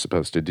and what you're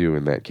supposed to do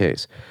in that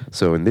case.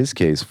 So in this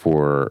case,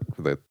 for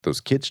those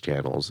kids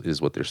channels,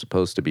 is what they're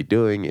supposed to be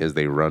doing is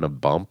they run a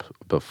bump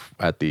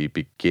at the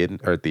begin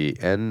or at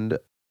the end,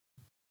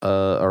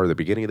 or the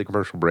beginning of the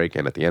commercial break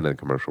and at the end of the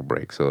commercial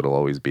break. So it'll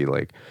always be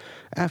like,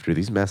 after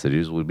these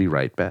messages, we'll be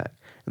right back.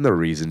 And the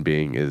reason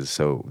being is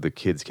so the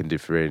kids can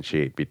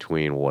differentiate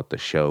between what the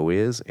show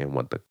is and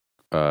what the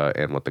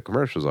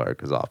commercials are,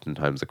 because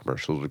oftentimes the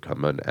commercials would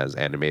come in as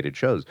animated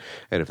shows.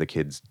 And if the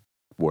kids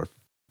were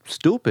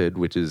stupid,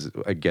 which is,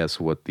 I guess,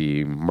 what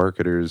the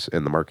marketers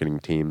and the marketing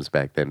teams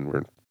back then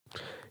were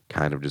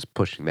kind of just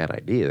pushing that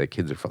idea that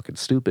kids are fucking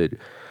stupid,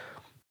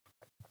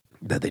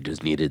 that they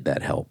just needed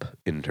that help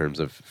in terms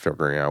of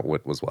figuring out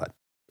what was what.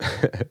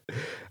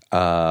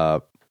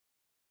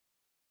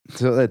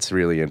 So that's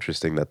really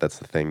interesting that's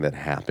the thing that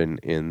happened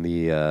in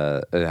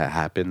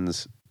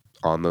happens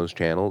on those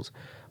channels.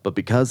 But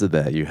because of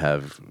that, you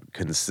have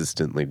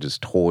consistently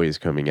just toys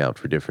coming out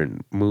for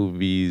different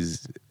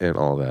movies and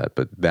all that.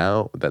 But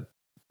now that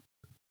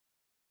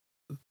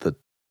the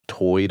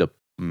toy to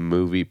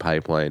movie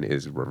pipeline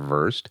is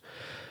reversed,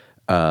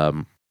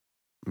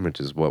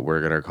 which is what we're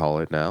going to call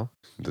it now,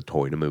 the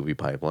toy to movie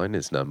pipeline.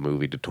 It's not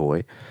movie to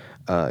toy.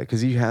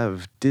 Because you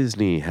have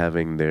Disney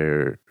having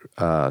their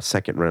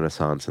second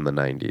renaissance in the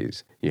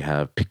 90s. You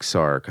have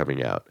Pixar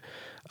coming out.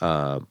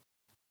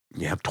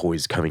 You have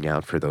toys coming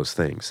out for those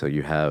things. So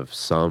you have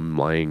some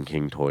Lion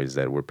King toys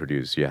that were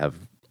produced. You have,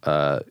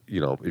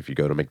 if you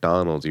go to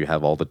McDonald's, you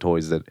have all the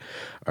toys that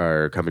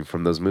are coming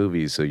from those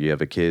movies. So you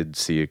have a kid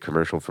see a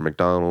commercial for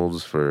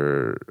McDonald's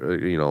for,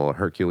 a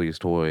Hercules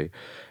toy,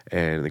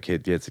 and the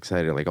kid gets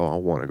excited, like, oh, I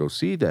want to go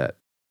see that.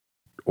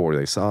 Or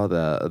they saw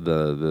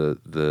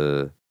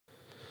the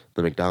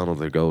McDonald's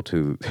they go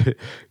to.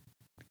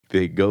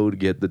 They go to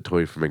get the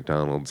toy from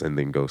McDonald's and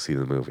then go see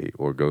the movie,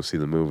 or go see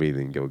the movie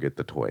then go get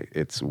the toy.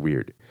 It's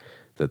weird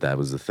that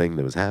was the thing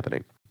that was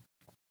happening.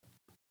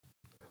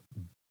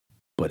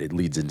 But it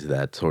leads into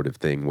that sort of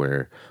thing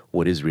where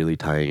what is really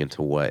tying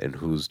into what and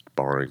who's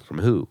borrowing from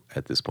who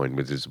at this point,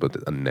 which is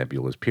a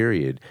nebulous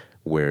period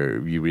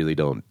where you really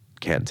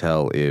can't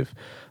tell if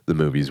the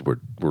movies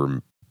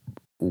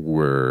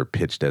were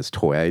pitched as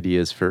toy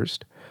ideas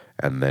first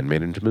and then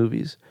made into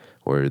movies,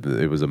 or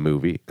it was a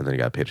movie and then it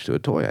got pitched to a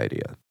toy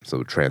idea.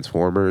 So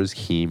Transformers,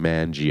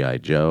 He-Man, G.I.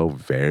 Joe,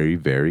 very,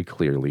 very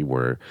clearly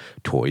were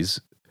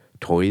toys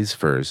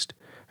first,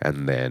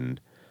 and then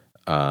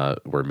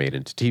were made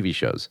into TV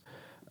shows.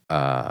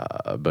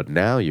 But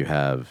now you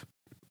have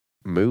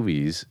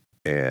movies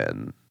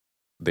and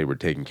they were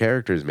taking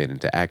characters made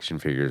into action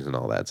figures and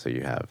all that. So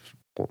you have,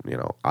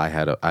 I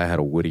had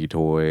a Woody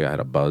toy, I had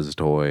a Buzz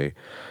toy,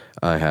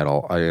 I had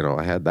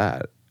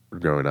that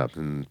growing up.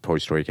 And Toy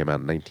Story came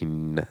out in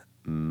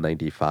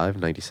 1995,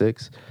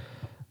 96.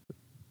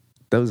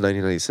 That was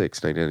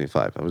 1996,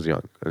 1995. I was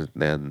young,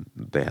 and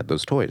they had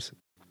those toys.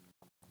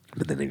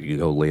 But then if you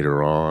go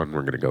later on,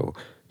 we're gonna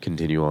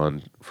continue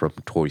on from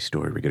Toy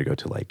Story. We're gonna go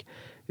to like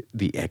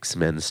the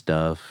X-Men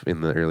stuff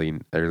in the early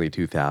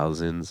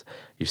 2000s.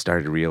 You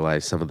started to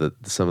realize some of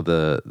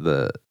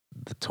the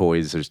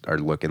toys are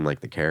looking like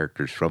the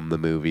characters from the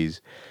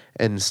movies,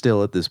 and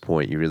still at this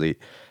point, you really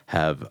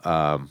have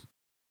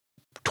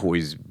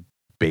toys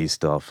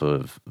based off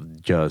of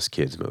just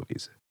kids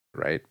movies,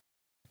 right?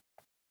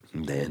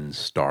 And then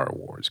Star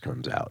Wars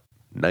comes out,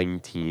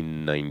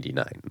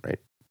 1999, right?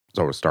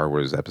 So Star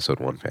Wars Episode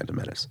 1, Phantom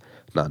Menace,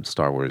 not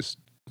Star Wars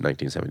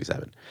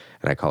 1977.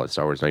 And I call it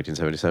Star Wars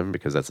 1977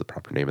 because that's the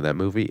proper name of that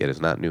movie. It is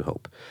not New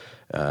Hope.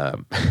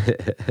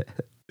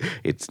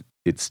 It's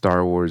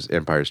Star Wars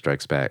Empire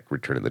Strikes Back,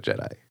 Return of the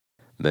Jedi.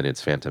 Then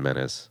it's Phantom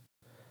Menace,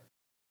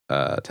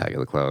 Attack of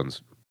the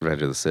Clones,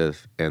 Revenge of the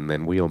Sith, and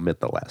then we omit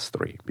the last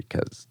three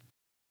because,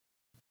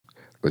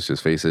 let's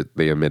just face it,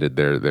 they omitted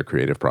their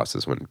creative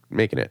process when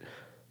making it.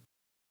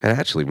 And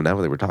actually,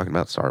 now they were talking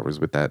about Star Wars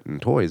with that and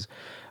toys,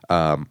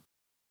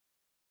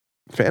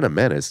 Phantom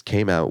Menace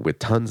came out with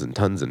tons and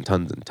tons and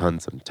tons and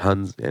tons and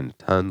tons and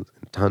tons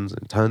and tons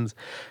and tons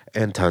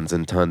and tons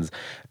and tons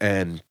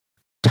and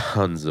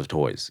tons of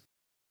toys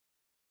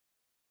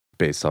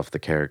based off the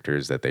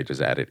characters that they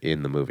just added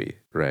in the movie,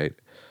 right?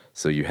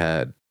 So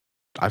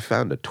I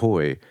found a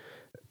toy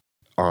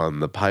on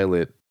the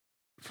pilot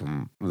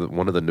from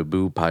one of the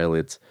Naboo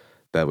pilots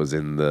that was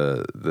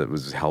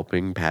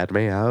helping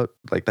Padme out.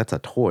 Like, that's a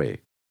toy.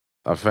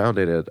 I found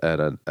it at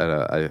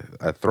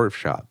a thrift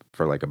shop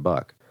for like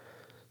 $1.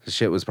 The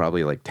shit was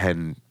probably like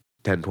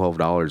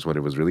 $10-$12 when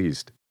it was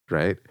released,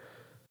 right?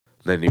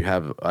 Then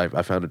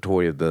I found a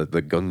toy of the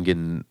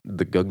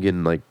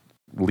Gungan like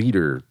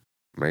leader.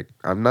 Like,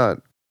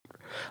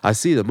 I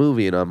see the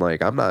movie and I'm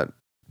like, I don't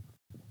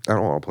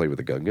want to play with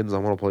the Gungans. I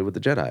want to play with the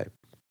Jedi.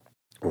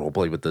 I want to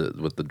play with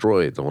the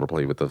droids. I want to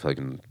play with the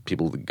fucking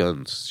people with the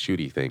guns,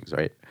 shooty things,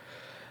 right?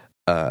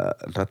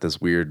 Not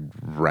this weird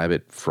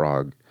rabbit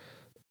frog.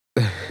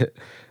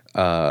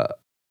 But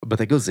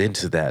that goes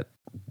into that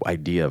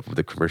idea of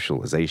the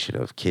commercialization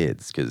of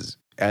kids, because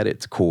at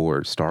its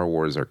core, Star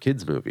Wars are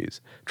kids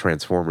movies.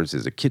 Transformers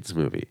is a kids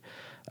movie.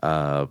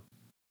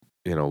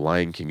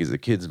 Lion King is a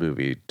kids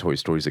movie. Toy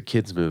Story is a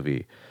kids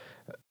movie.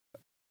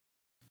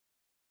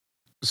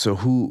 So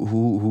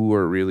who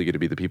are really going to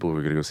be the people who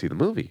are going to go see the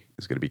movie?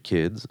 Is it going to be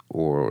kids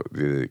or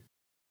the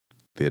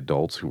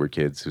adults who were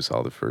kids who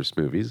saw the first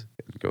movies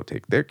and go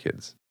take their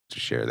kids to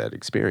share that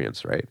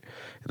experience, right?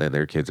 And then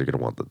their kids are going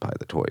to want to buy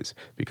the toys,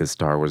 because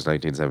Star Wars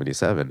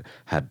 1977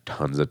 had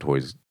tons of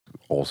toys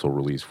also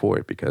released for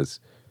it, because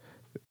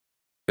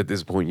at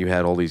this point you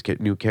had all these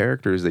new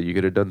characters that you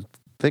could have done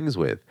things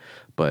with.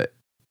 But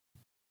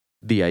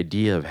the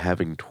idea of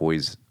having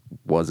toys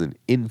wasn't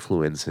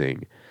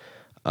influencing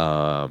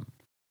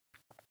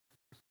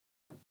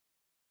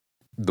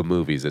the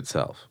movies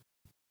itself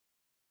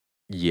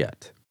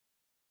yet.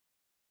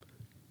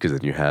 Because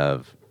then you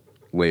have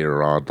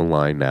later on the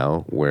line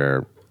now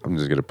where I'm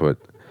just going to put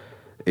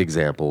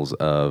examples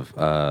of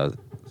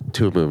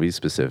two movies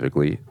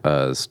specifically,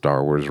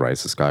 Star Wars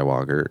Rise of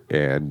Skywalker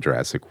and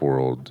Jurassic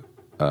World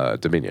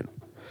Dominion.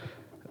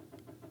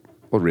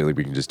 Well, really,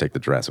 we can just take the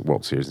Jurassic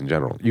World series in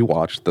general. You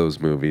watch those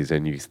movies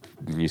and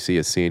you see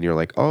a scene, you're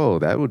like, oh,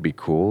 that would be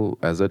cool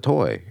as a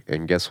toy.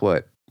 And guess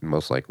what? It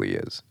most likely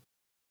is.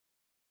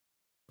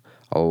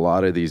 A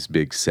lot of these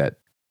big set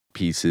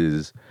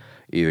pieces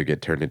either get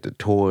turned into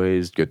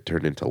toys, get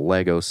turned into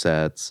Lego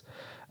sets,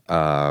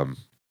 and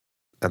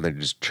they're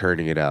just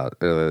churning it out.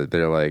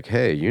 They're like,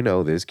 hey,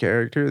 this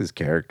character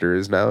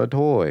is now a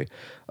toy.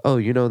 Oh,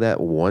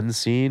 that one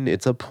scene?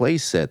 It's a play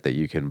set that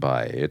you can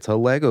buy. It's a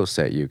Lego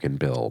set you can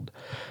build.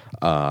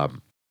 So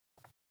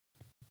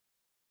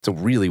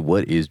really,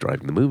 what is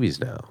driving the movies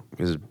now?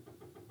 Because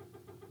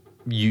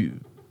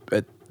you,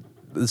 at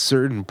a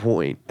certain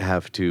point,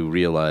 have to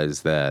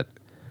realize that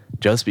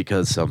just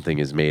because something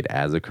is made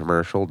as a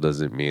commercial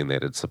doesn't mean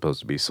that it's supposed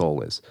to be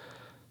soulless.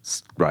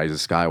 Rise of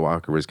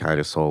Skywalker was kind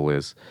of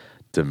soulless.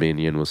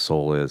 Dominion was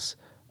soulless.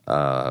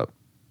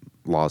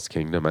 Lost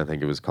Kingdom, I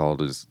think it was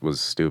called, was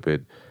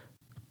stupid.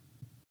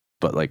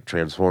 But like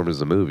Transformers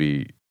the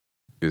movie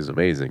is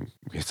amazing.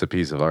 It's a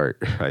piece of art,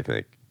 I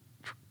think.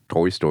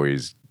 Toy Story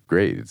is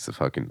great.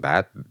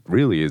 That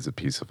really is a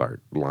piece of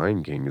art.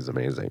 Lion King is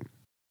amazing.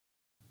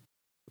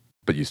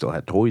 But you still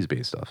had toys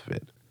based off of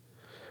it.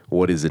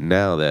 What is it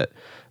now that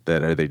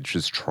are they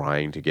just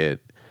trying to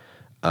get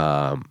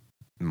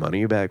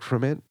money back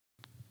from it?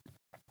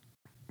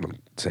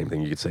 Same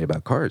thing you could say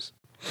about cars.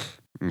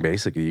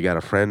 Basically, you got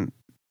a friend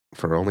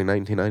for only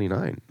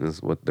 $19.99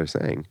 is what they're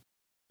saying.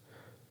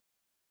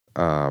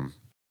 And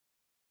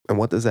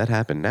what does that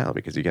happen now?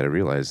 Because you got to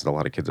realize a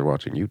lot of kids are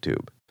watching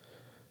YouTube.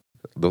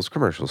 Those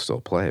commercials still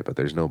play, but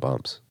there's no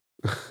bumps.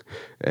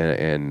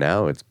 and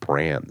now it's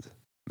brands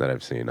that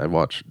I've seen. I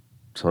watch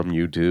some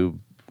YouTube,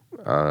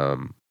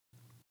 um,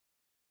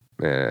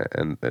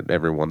 and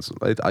every once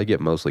I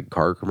get mostly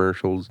car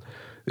commercials,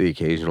 the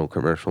occasional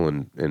commercial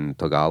in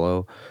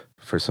Tagalog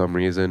for some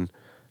reason.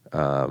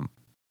 Um,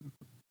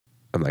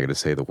 I'm not going to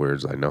say the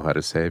words I know how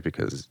to say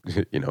because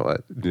you know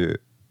what.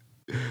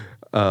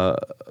 Uh,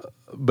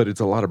 but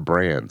it's a lot of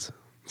brands,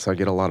 so I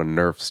get a lot of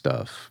Nerf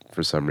stuff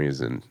for some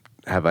reason.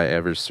 Have I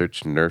ever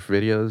searched Nerf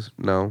videos?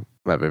 No.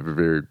 Have I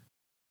ever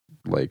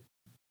like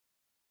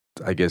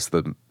I guess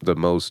the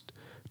most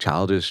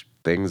childish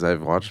things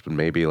I've watched, but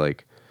maybe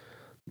like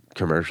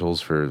commercials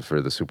for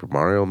the Super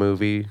Mario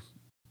movie,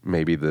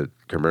 maybe the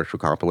commercial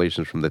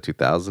compilations from the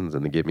 2000s,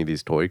 and they give me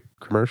these toy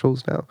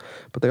commercials now.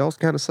 But they all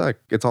kind of suck.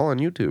 It's all on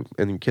YouTube,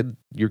 and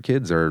your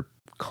kids are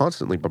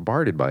constantly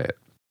bombarded by it,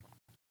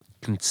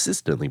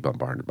 consistently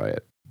bombarded by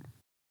it.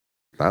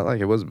 Not like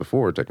it was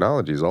before.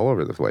 Technology is all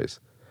over the place.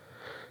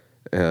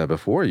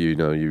 Before,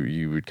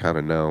 you would kind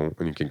of know,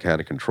 and you can kind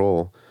of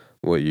control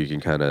what you can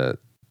kind of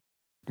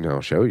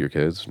show your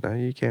kids. Now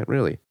you can't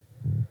really.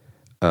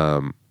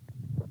 Um,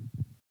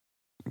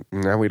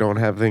 Now we don't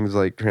have things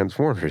like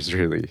Transformers,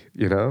 really.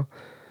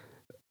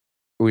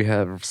 We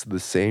have the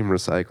same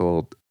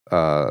recycled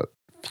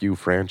few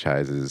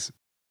franchises.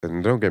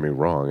 And don't get me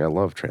wrong, I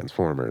love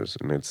Transformers,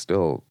 and they're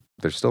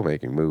still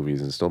making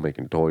movies and still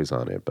making toys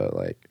on it. But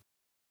like,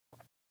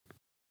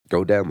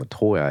 go down the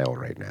toy aisle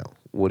right now.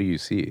 What do you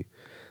see?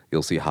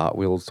 You'll see Hot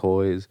Wheels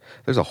toys.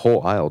 There's a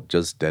whole aisle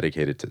just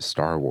dedicated to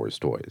Star Wars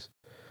toys.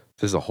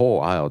 There's a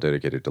whole aisle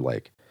dedicated to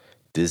like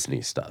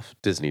Disney stuff,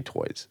 Disney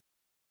toys.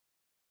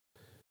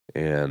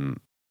 And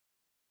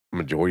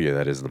majority of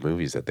that is the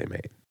movies that they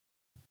made.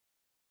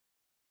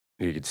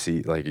 You could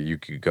see, like, you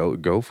could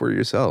go for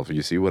yourself.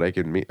 You see what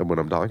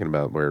I'm talking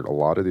about, where a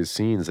lot of these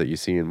scenes that you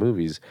see in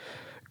movies,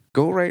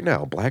 go right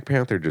now. Black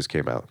Panther just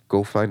came out.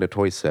 Go find a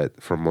toy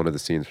set from one of the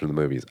scenes from the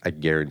movies. I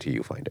guarantee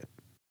you'll find it.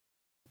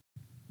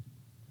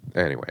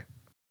 Anyway.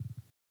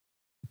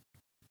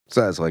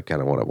 So that's like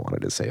kind of what I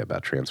wanted to say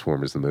about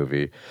Transformers the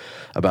movie,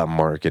 about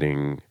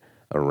marketing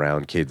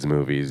around kids'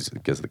 movies,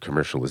 because the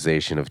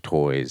commercialization of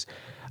toys.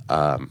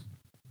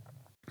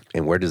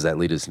 And where does that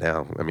lead us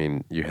now? I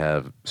mean, you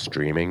have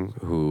streaming,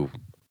 who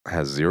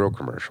has zero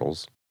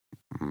commercials.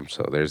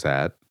 So there's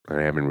that.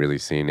 I haven't really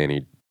seen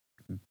any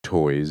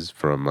toys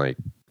from like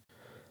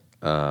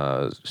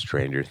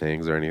Stranger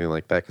Things or anything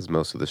like that, because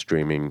most of the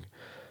streaming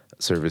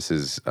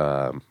services,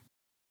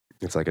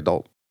 it's like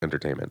adult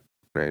entertainment,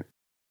 right?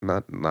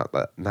 Not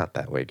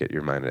that way. Get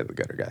your mind out of the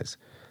gutter, guys.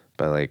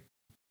 But like,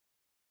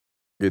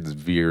 it's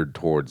veered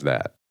towards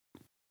that.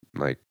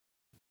 Like,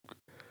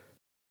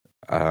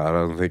 I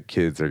don't think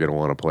kids are going to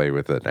want to play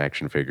with an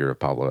action figure of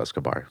Pablo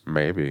Escobar.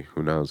 Maybe.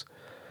 Who knows?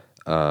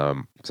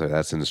 So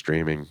that's in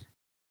streaming.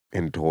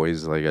 In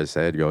toys, like I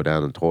said, go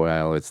down the toy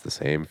aisle. It's the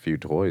same few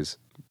toys.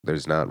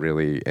 There's not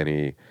really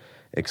any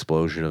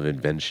explosion of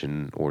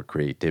invention or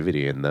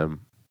creativity in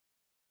them.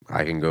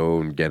 I can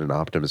go and get an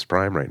Optimus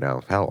Prime right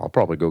now. Hell, I'll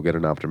probably go get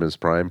an Optimus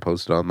Prime,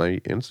 post it on my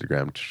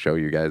Instagram to show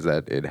you guys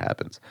that it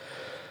happens.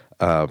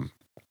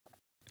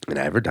 And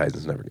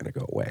advertising's never going to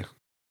go away.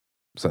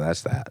 So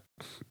that's that.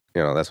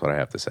 That's what I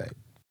have to say.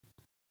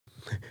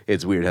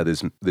 It's weird how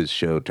this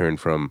show turned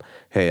from,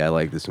 hey, I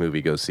like this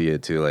movie, go see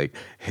it, to like,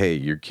 hey,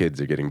 your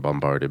kids are getting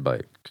bombarded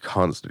by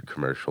constant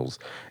commercials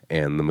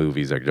and the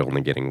movies are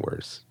only getting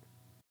worse.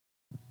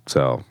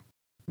 So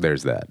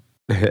there's that.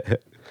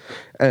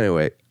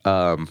 Anyway,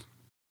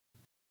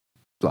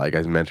 like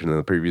I mentioned in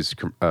the previous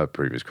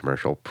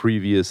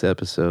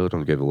episode,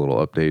 I'll give a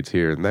little updates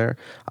here and there.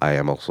 I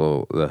am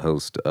also the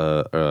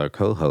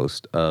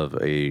co-host of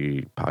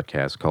a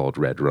podcast called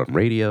Red Rum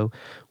Radio,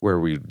 where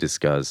we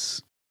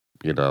discuss,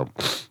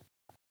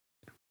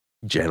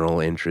 general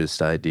interest,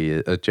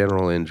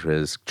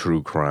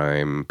 true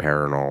crime,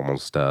 paranormal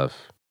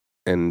stuff,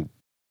 and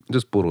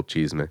just puro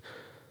chisme.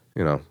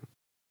 I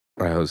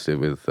host it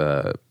with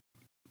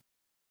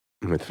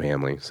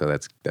family, so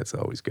that's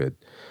always good.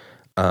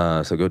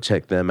 So go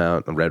check them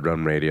out on Red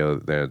Rum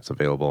Radio. It's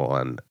available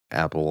on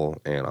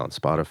Apple and on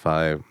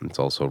Spotify. It's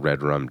also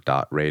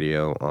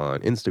redrum.radio on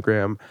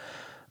Instagram.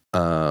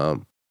 I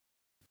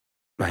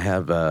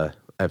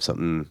have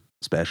something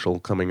special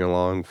coming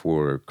along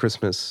for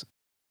Christmas,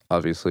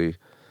 obviously.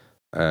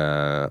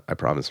 I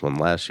promised one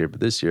last year, but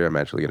this year I'm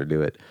actually going to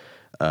do it.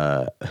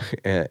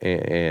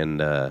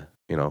 And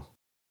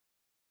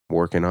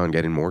working on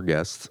getting more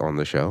guests on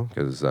the show,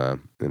 because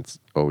it's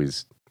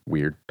always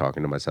weird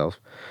talking to myself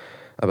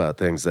about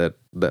things that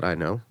I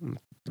know.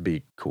 It'd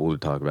be cool to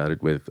talk about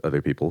it with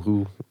other people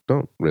who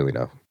don't really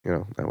know.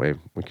 That way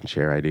we can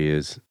share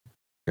ideas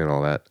and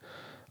all that.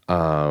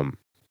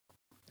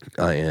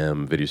 I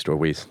am Video Store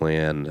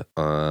Wasteland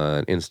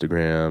on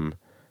Instagram,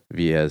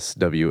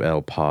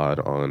 VSWL Pod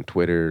on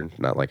Twitter.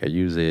 Not like I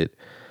use it.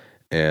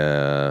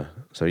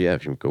 So yeah,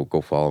 if you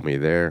go follow me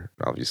there.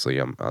 Obviously,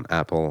 I'm on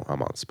Apple.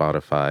 I'm on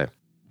Spotify.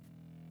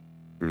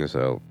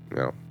 So,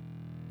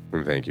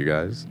 thank you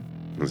guys.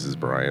 This is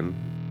Brian,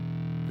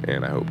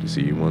 and I hope to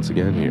see you once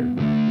again here.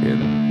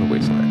 in the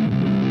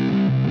wasteland.